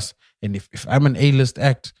on a bus? And if I'm an A-list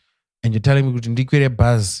act and you're telling me to create a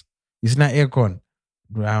bus, it's not aircon,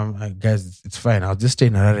 guys, it's fine. I'll just stay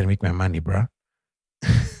in Harare and make my money, bruh.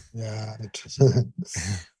 Yeah.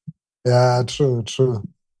 Yeah, true.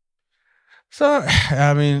 So,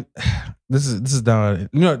 I mean, this is now,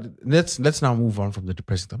 let's now move on from the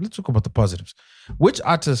depressing stuff. Let's talk about the positives. Which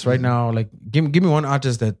artists right now, like, give me one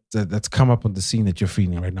artist that's come up on the scene that you're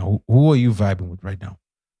feeling right now. Who are you vibing with right now?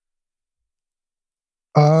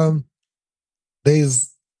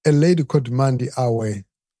 There's a lady called Mandy Awe.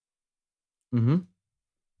 Mm-hmm.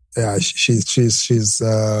 Yeah, she's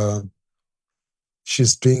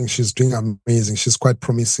doing amazing. She's quite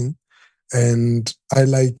promising. And I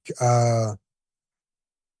like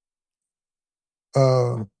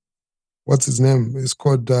what's his name? It's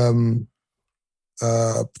called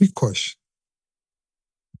Prekosh.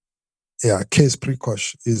 Yeah, Case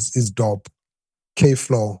Prekosh is dope.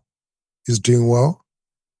 K-Flow is doing well.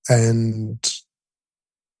 And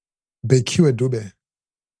Bekiwe Dube,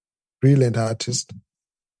 brilliant artist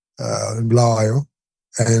in Bulawayo.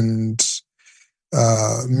 And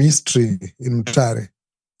Mystery in Mutare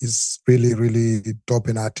is really, really dope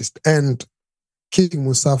an artist. And King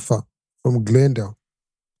Musafa from Glendale,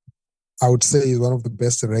 I would say is one of the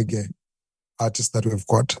best reggae artists that we've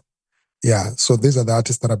got. Yeah, so these are the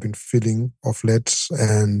artists that I've been feeling of late.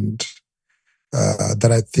 And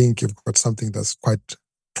that I think you've got something that's quite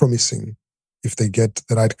promising if they get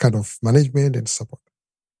the right kind of management and support.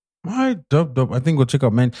 All right, dope. I think we'll check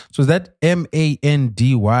out man. So is that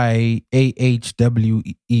MandyAhwee?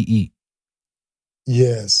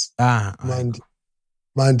 Yes.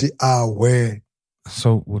 Mandy Awe.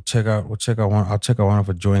 So we'll check out one. I'll check out one of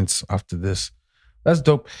the joints after this. That's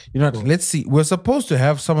dope. You know, cool. Let's see. We're supposed to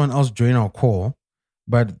have someone else join our call,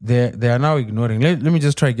 but they are now ignoring. Let me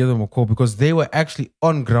just try to give them a call because they were actually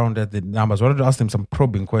on ground at the numbers. I wanted to ask them some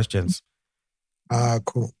probing questions.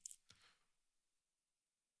 Cool.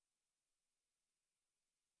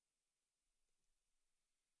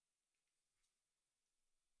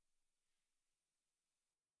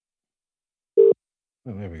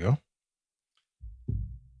 Oh, there we go.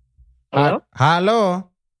 Hello? Hello.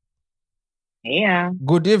 Yeah.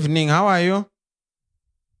 Good evening. How are you?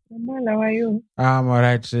 I'm well. How are you? I'm all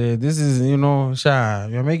right. This is, Sha,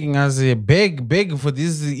 you're making us beg for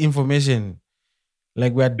this information.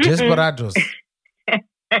 Like we are desperados. Don't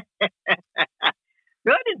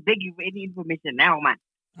just beg you for any information now, man.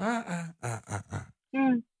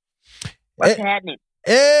 What's happening?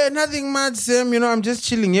 Nothing much, Sam. I'm just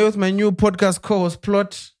chilling here with my new podcast co-host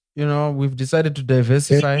Plot. We've decided to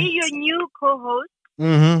diversify. Is he your new co-host?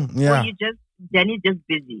 Mm-hmm. Yeah. Or Danny's just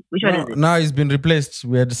busy? Which one is it? Now he's been replaced.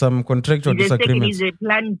 We had some contractual disagreements. He's a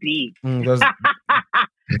plan B. Plot,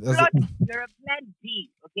 you're a plan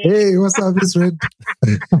B, okay? Hey, what's up, Miss Red?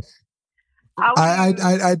 I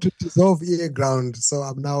had to dissolve ear ground, so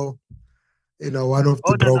I'm now, one of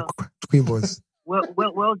the broke twimbos.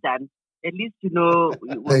 Well done. At least you know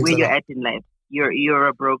where you're at in life. You're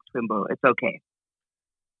a broke twimbo. It's okay.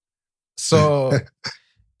 So,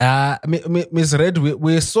 Miss Red,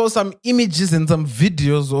 we saw some images and some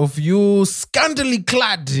videos of you scantily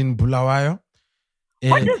clad in Bulawayo.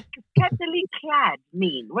 What does scantily clad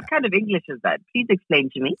mean? What kind of English is that? Please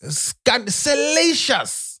explain to me.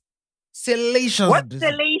 Salacious. What's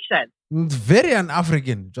salacious? Very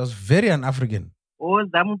un-African. Just very un-African. Oh,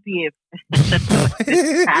 Zamu PF.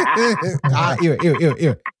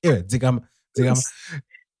 Zigama.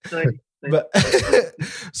 Sorry. But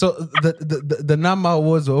so the NAMA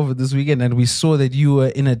awards were over this weekend, and we saw that you were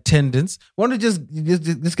in attendance. I want to just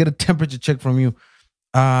get a temperature check from you.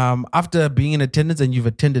 After being in attendance, and you've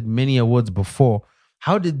attended many awards before,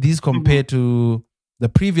 how did these compare to the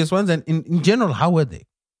previous ones? And in general, how were they?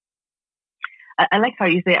 I like how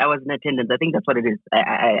you say I was in attendance. I think that's what it is.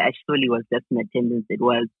 I surely was just in attendance. There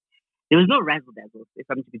was no razzle dazzle, if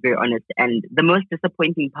I'm to be very honest. And the most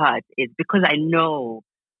disappointing part is because I know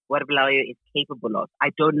what Bulawayo is capable of. I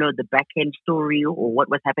don't know the back end story or what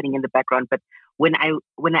was happening in the background, but when I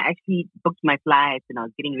actually booked my flights and I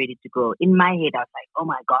was getting ready to go, in my head I was like, oh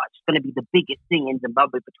my gosh, it's going to be the biggest thing in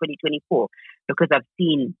Zimbabwe for 2024 because I've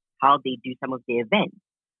seen how they do some of their events.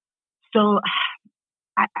 So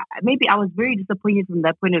maybe I was very disappointed from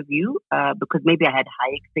that point of view because maybe I had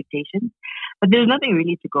high expectations, but there's nothing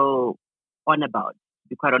really to go on about. To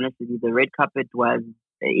be quite honest with you, the red carpet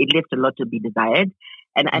it left a lot to be desired.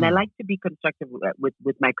 And I like to be constructive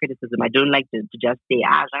with my criticism. I don't like to just say,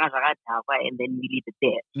 and then we leave it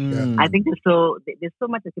there. I think there's so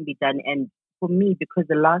much that can be done. And for me, because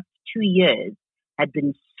the last 2 years had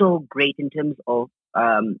been so great in terms of,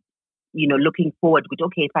 looking forward with,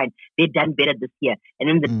 okay, fine, they've done better this year. And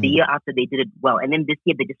then the year after they did it well. And then this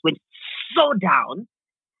year they just went so down.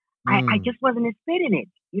 I just wasn't expecting it.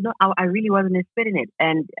 I really wasn't expecting it.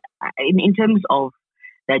 And in terms of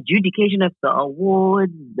the adjudication of the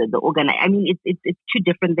awards, the I mean, it's two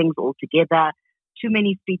different things altogether. Too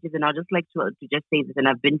many speeches, and I'd just like to just say this, and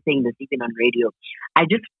I've been saying this even on radio. I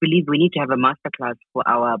just believe we need to have a masterclass for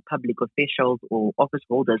our public officials or office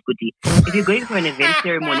holders. If you're going for an event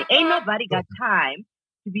ceremony, ain't nobody got time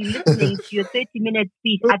to be listening to your 30-minute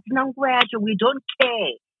speech. We don't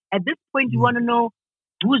care. At this point, you want to know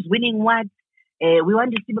who's winning what. We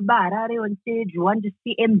want to see Baba Harare on stage. We want to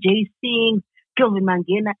see MJ sing. Kelvin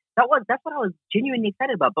Mangena. That's what I was genuinely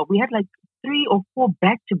excited about. But we had like 3 or 4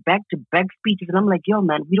 back-to-back speeches, and I'm like, yo,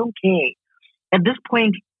 man, we don't care. At this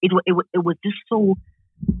point, it was just so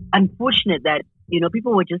unfortunate that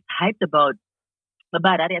people were just hyped about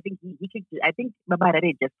Baba Harare. I think he kicked it. I think Baba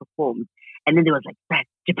Harare just performed, and then there was like back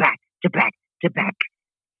to back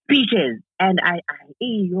speeches, and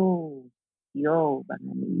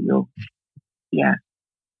yeah,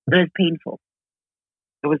 it was painful.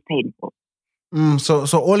 It was painful. So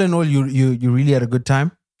all in all, you really had a good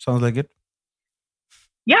time. Sounds like it.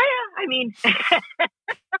 Yeah. I mean, it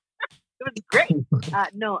was great.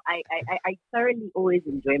 No, I thoroughly always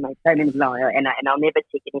enjoy my time in Bulawayo, and I'll never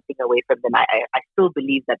take anything away from them. I still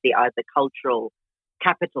believe that they are the cultural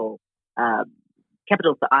capital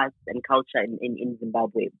capital for arts and culture in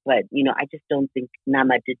Zimbabwe. But, I just don't think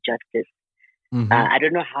Nama did justice. Mm-hmm. I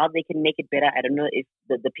don't know how they can make it better. I don't know if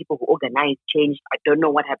the people who organized changed. I don't know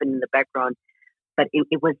what happened in the background. But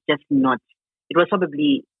it was just not. It was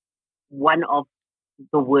probably one of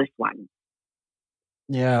the worst ones.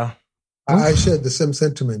 Yeah. I shared the same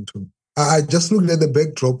sentiment too. I just looked at the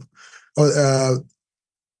backdrop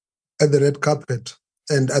at the red carpet,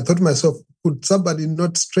 and I thought to myself, could somebody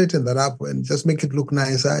not straighten that up and just make it look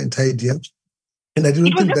nicer and tidier? And I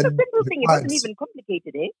didn't think that. It was just a simple thing. It wasn't even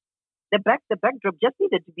complicated, eh? The backdrop just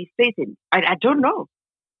needed to be straightened. I don't know.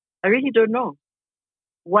 I really don't know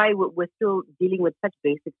why we're still dealing with such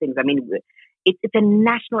basic things. I mean, it's a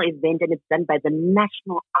national event and it's done by the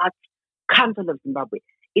National Arts Council of Zimbabwe.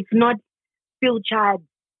 It's not Phil Chad,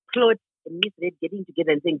 Claude, and Miss Red getting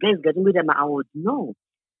together and saying, guys, getting with them awards. No.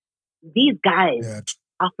 These guys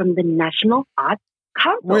are from the National Arts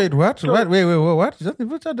Council. Wait, what? So, what? Wait, what? Just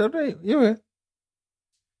you.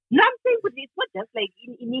 No, I'm saying, but it's not just like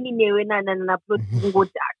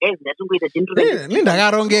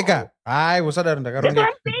I was That's what I'm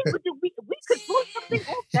saying. But we could pull something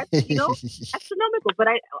off that's astronomical. But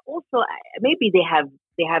I also maybe they have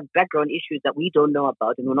background issues that we don't know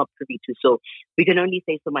about and we're not privy to. So we can only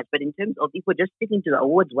say so much. But in terms of if we're just sticking to the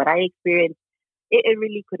awards, what I experienced, it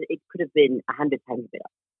really could have been 100 times better.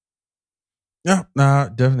 Yeah, no,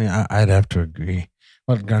 definitely. I'd have to agree.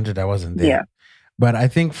 Well, granted, I wasn't there. Yeah. But I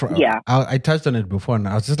think I touched on it before, and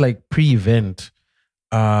I was just like pre-event.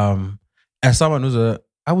 As someone who's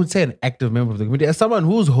I would say an active member of the community, as someone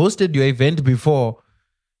who's hosted your event before,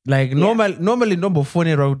 like normally number phone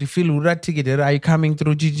around, feel that ticket, are you coming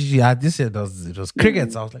through GGG? This year it was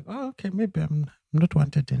crickets. I was like, oh, okay, maybe I'm not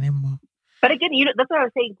wanted anymore. But again, that's what I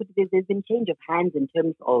was saying. There's been change of hands in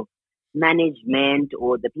terms of management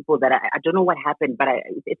or the people that I don't know what happened. But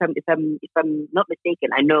if I'm not mistaken,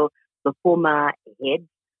 I know the former head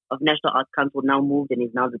of National Arts Council now moved and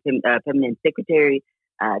is now the permanent secretary.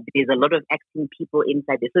 There's a lot of acting people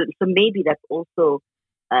inside there. So maybe that's also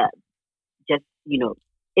just,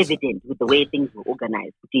 evident with the way things were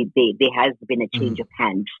organized. There has been a change of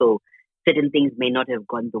hands. So certain things may not have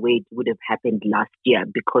gone the way it would have happened last year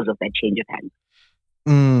because of that change of hands.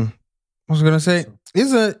 I was going to say,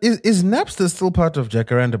 is Napster still part of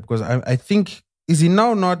Jacaranda? Because I think, is he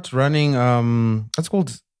now not running, what's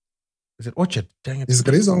called? Is it Orchard? Dang it. He's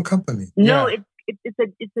got his own company. No, it's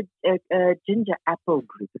a Ginger Apple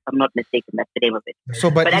group, if I'm not mistaken. That's the name of it.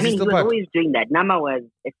 So, but I mean, he was always doing that. Nama was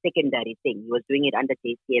a secondary thing. He was doing it under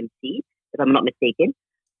KCMC, if I'm not mistaken.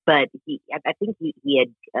 But I think he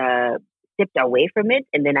had stepped away from it.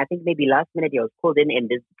 And then I think maybe last minute he was called in and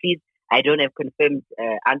please, I don't have confirmed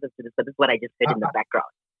answers to this, but this is what I just heard in the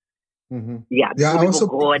background. Mm-hmm. Yeah, I also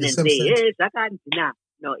go on and say,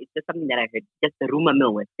 no, it's just something that I heard. Just the rumor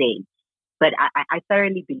mill was saying. But I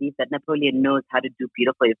thoroughly believe that Napoleon knows how to do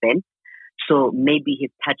beautiful events. So maybe his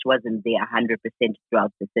touch wasn't there 100%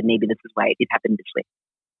 throughout this. And maybe this is why it happened this way.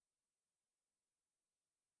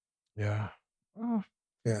 Yeah. Oh.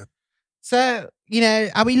 Yeah. So,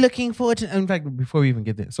 are we looking forward to... In fact, before we even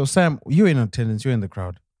get there. So, Sam, you're in attendance. You're in the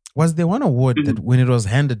crowd. Was there one award that when it was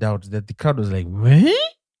handed out that the crowd was like, what?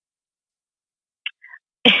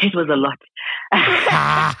 It was a lot.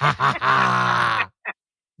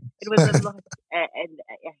 It was a lot, and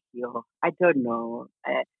I don't know.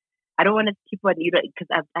 I don't want to keep on, because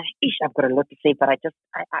I've got a lot to say, but I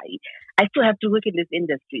still have to work in this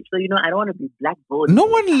industry. So, I don't want to be blackballed. No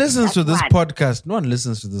one listens to this podcast. No one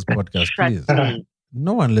listens to this podcast, please. Trust me.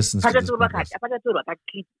 No one listens to this podcast.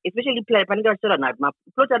 Especially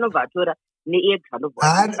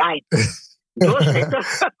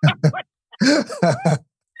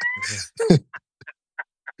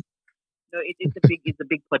No, it's a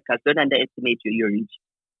big podcast. Don't underestimate your reach.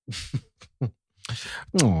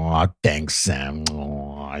 Oh, thanks, Sam.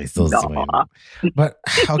 Oh, I so sweet. But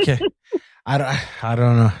okay, I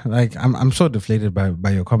don't know. Like I'm so deflated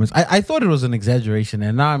by your comments. I thought it was an exaggeration,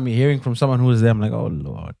 and now I'm hearing from someone who was there. I'm like, oh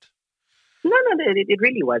Lord. No, it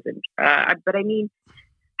really wasn't. But I mean,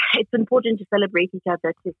 it's important to celebrate each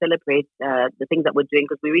other, to celebrate the things that we're doing,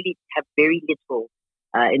 because we really have very little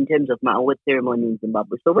in terms of my award ceremony in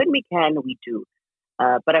Zimbabwe. So when we can, we do.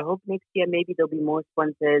 But I hope next year maybe there'll be more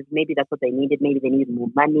sponsors. Maybe that's what they needed. Maybe they needed more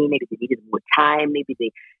money. Maybe they needed more time. Maybe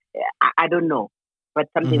I don't know. But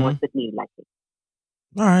something was with me like it.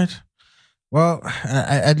 All right. Well,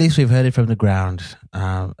 at least we've heard it from the ground.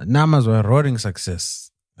 Namas were a roaring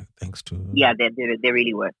success. Thanks to... Yeah, they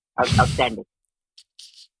really were. Outstanding.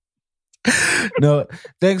 No,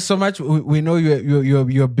 thanks so much. We know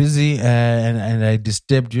you're busy and I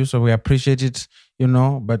disturbed you, so we appreciate it.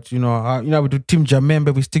 But we do Team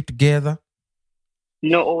Jamembe, we stick together.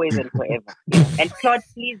 No, always and forever. And Claude,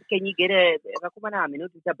 please, can you get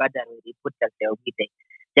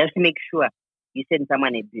just make sure you send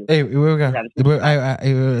someone a bill. Hey, we will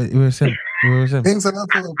send. Thanks a lot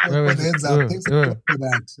for the heads up. Thanks a lot for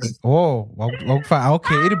that. Oh,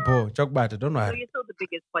 okay, it bo. Talk about it. Don't worry. So you're still the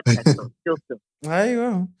biggest podcast, so still. There you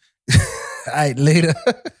go. All right, later.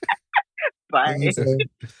 Bye.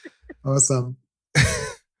 Awesome.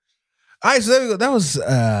 All right, so there we go. That was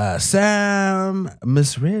Sam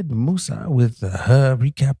Misread Musa with her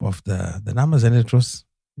recap of the numbers, and it was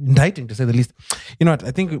indicting to say the least. You know what?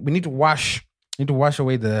 I think we need to wash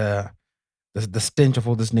away the stench of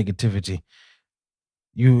all this negativity.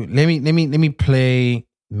 Let me play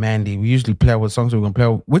Mandy. We usually play what songs we're gonna play.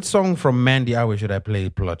 Which song from Mandy Hour should I play,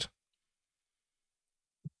 Plot?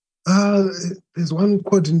 There's one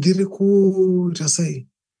called Ndiriku, just say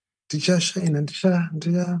Tisha Shine and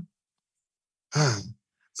Tisha.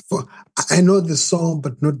 I know the song,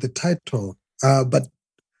 but not the title. But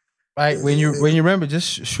right, when you remember,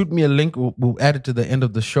 just shoot me a link. We'll add it to the end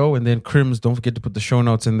of the show, and then Crims, don't forget to put the show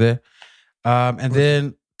notes in there. And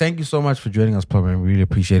then thank you so much for joining us, Plum. We really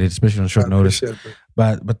appreciate it, especially on short notice.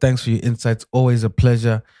 But thanks for your insights. Always a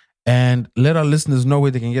pleasure. And let our listeners know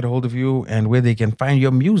where they can get a hold of you and where they can find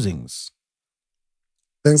your musings.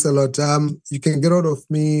 Thanks a lot. You can get hold of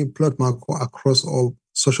me, Plot Mhako, across all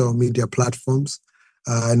social media platforms.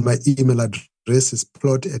 And my email address is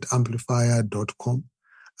plot@amplifier.com.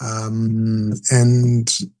 And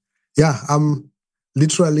yeah, I'm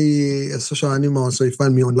literally a social animal. So you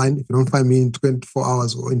find me online. If you don't find me in 24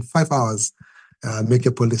 hours or in 5 hours, make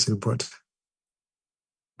a police report.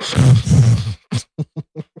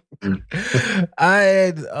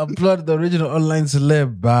 I applaud the original online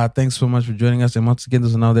celeb. Thanks so much for joining us. And once again, this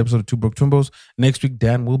is another episode of Two Broke Twimbos. Next week,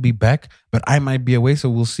 Dan will be back, but I might be away, so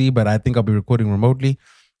we'll see. But I think I'll be recording remotely.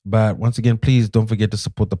 But once again, please don't forget to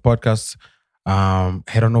support the podcast.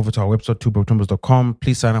 Head on over to our website, twobroketumbos.com.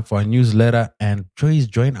 Please sign up for our newsletter and please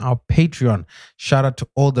join our Patreon. Shout out to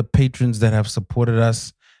all the patrons that have supported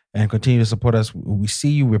us and continue to support us. We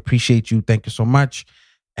see you. We appreciate you. Thank you so much.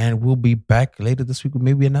 And we'll be back later this week with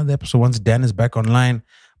maybe another episode once Dan is back online.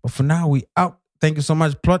 But for now, we out. Thank you so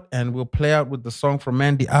much, Plot. And we'll play out with the song from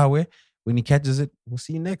Mandy Awe. When he catches it, we'll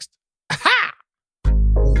see you next. Aha!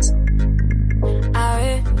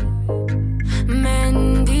 Awe,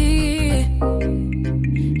 Mandy.